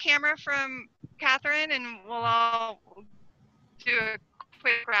take the camera from Kathryn and we'll all do a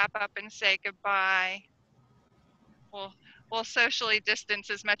quick wrap up and say goodbye. We'll socially distance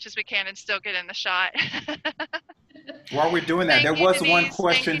as much as we can and still get in the shot. While we're doing that, Thank there you, was one Denise.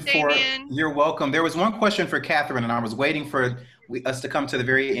 question Thank you, for, Damien. you're welcome. There was one question for Kathryn, and I was waiting for us to come to the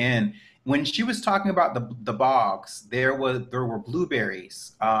very end. When she was talking about the bogs, there were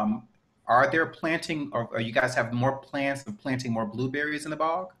blueberries. Are there planting, or you guys have more plans of planting more blueberries in the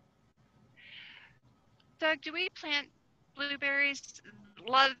bog? Doug, do we plant blueberries?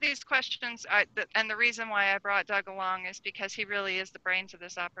 A lot of these questions, and the reason why I brought Doug along is because he really is the brains of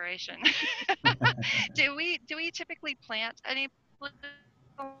this operation. Do we typically plant any blueberries?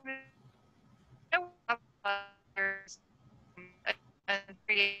 And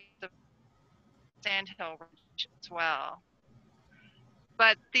create the sandhill range as well.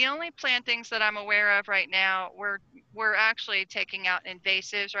 But the only plantings that I'm aware of right now, we're actually taking out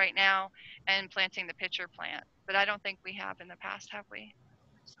invasives right now and planting the pitcher plant. But I don't think we have in the past, have we?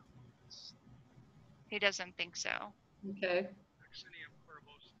 He doesn't think so. Okay.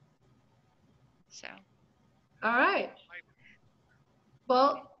 So. All right.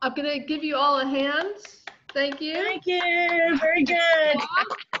 Well, I'm going to give you all a hand. Thank you. Thank you. Very good.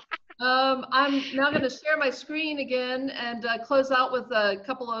 I'm now going to share my screen again and close out with a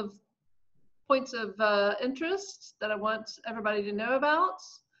couple of points of interest that I want everybody to know about.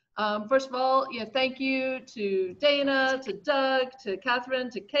 First of all, thank you to Dana, to Doug, to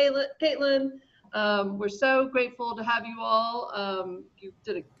Kathryn, to Caitlin. We're so grateful to have you all. You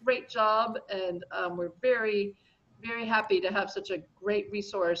did a great job, and we're very, very happy to have such a great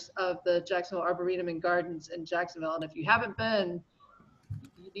resource of the Jacksonville Arboretum and Gardens in Jacksonville. And if you haven't been,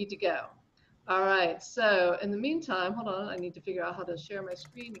 you need to go. All right, so in the meantime, hold on, I need to figure out how to share my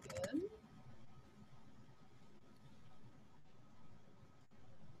screen again.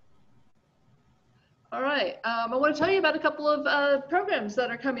 All right, I want to tell you about a couple of programs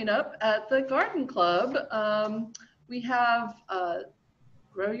that are coming up at the Garden Club. We have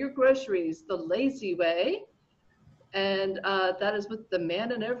Grow Your Groceries the Lazy Way, and that is with the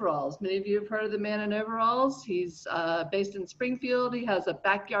Man in Overalls. Many of you have heard of the Man in Overalls. He's based in Springfield. He has a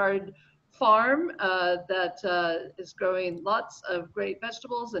backyard farm that is growing lots of great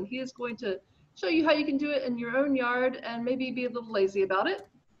vegetables, and he is going to show you how you can do it in your own yard and maybe be a little lazy about it.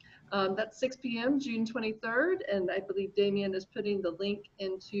 That's 6 p.m. June 23rd, and I believe Damien is putting the link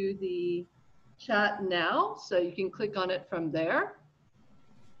into the chat now, so you can click on it from there.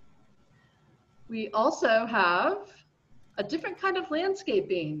 We also have a different kind of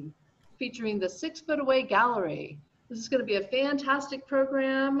landscaping featuring the 6 Foot Away Gallery. This is going to be a fantastic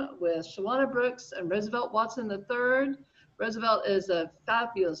program with Shawana Brooks and Roosevelt Watson III. Roosevelt is a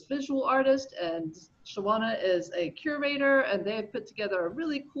fabulous visual artist, and Shawana is a curator, and they have put together a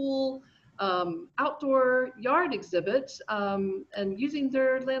really cool outdoor yard exhibit and using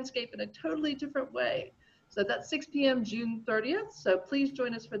their landscape in a totally different way. So that's 6 p.m. June 30th. So please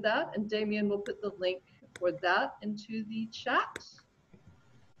join us for that, and Damien will put the link for that into the chat.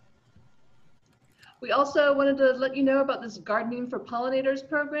 We also wanted to let you know about this Gardening for Pollinators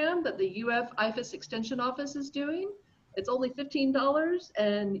program that the UF IFAS Extension Office is doing. It's only $15,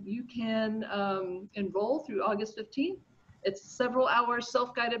 and you can enroll through August 15th. It's a several-hour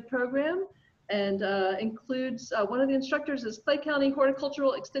self-guided program, and includes one of the instructors is Clay County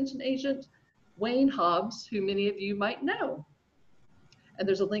Horticultural Extension Agent Wayne Hobbs, who many of you might know. And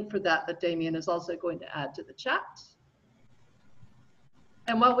there's a link for that that Damien is also going to add to the chat.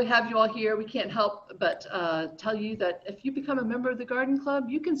 And while we have you all here, we can't help but tell you that if you become a member of the Garden Club,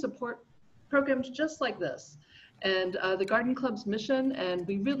 you can support programs just like this. And the Garden Club's mission, and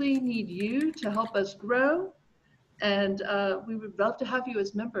we really need you to help us grow. And we would love to have you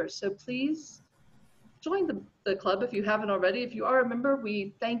as members. So please join the club if you haven't already. If you are a member,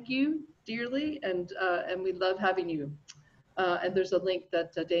 we thank you dearly, and we love having you. And there's a link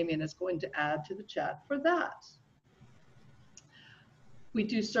that Damien is going to add to the chat for that. We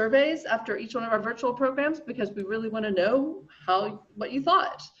do surveys after each one of our virtual programs because we really want to know what you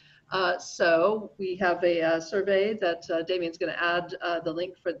thought. So we have a survey that Damien's going to add the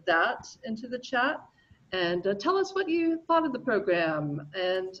link for that into the chat. And tell us what you thought of the program,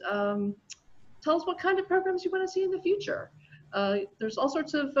 and tell us what kind of programs you want to see in the future. There's all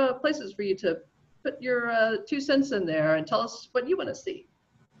sorts of places for you to put your 2 cents in there and tell us what you want to see.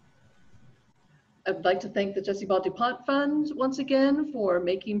 I'd like to thank the Jessie Ball DuPont Fund once again for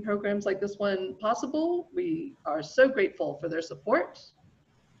making programs like this one possible. We are so grateful for their support.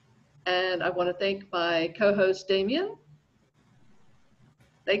 And I want to thank my co-host, Damien.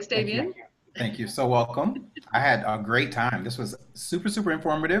 Thanks, Damien. Thank you. So welcome. I had a great time. This was super, super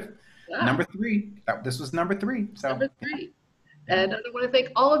informative. Yeah. Number 3. This was number 3. So. Number 3. And I want to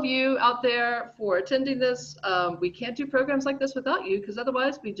thank all of you out there for attending this. We can't do programs like this without you, because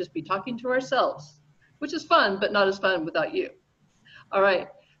otherwise we'd just be talking to ourselves, which is fun, but not as fun without you. All right,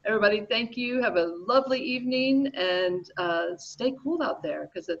 everybody, thank you. Have a lovely evening, and stay cool out there,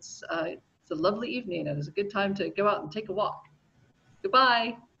 because it's a lovely evening and it's a good time to go out and take a walk.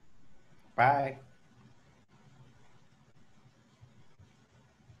 Goodbye. Bye.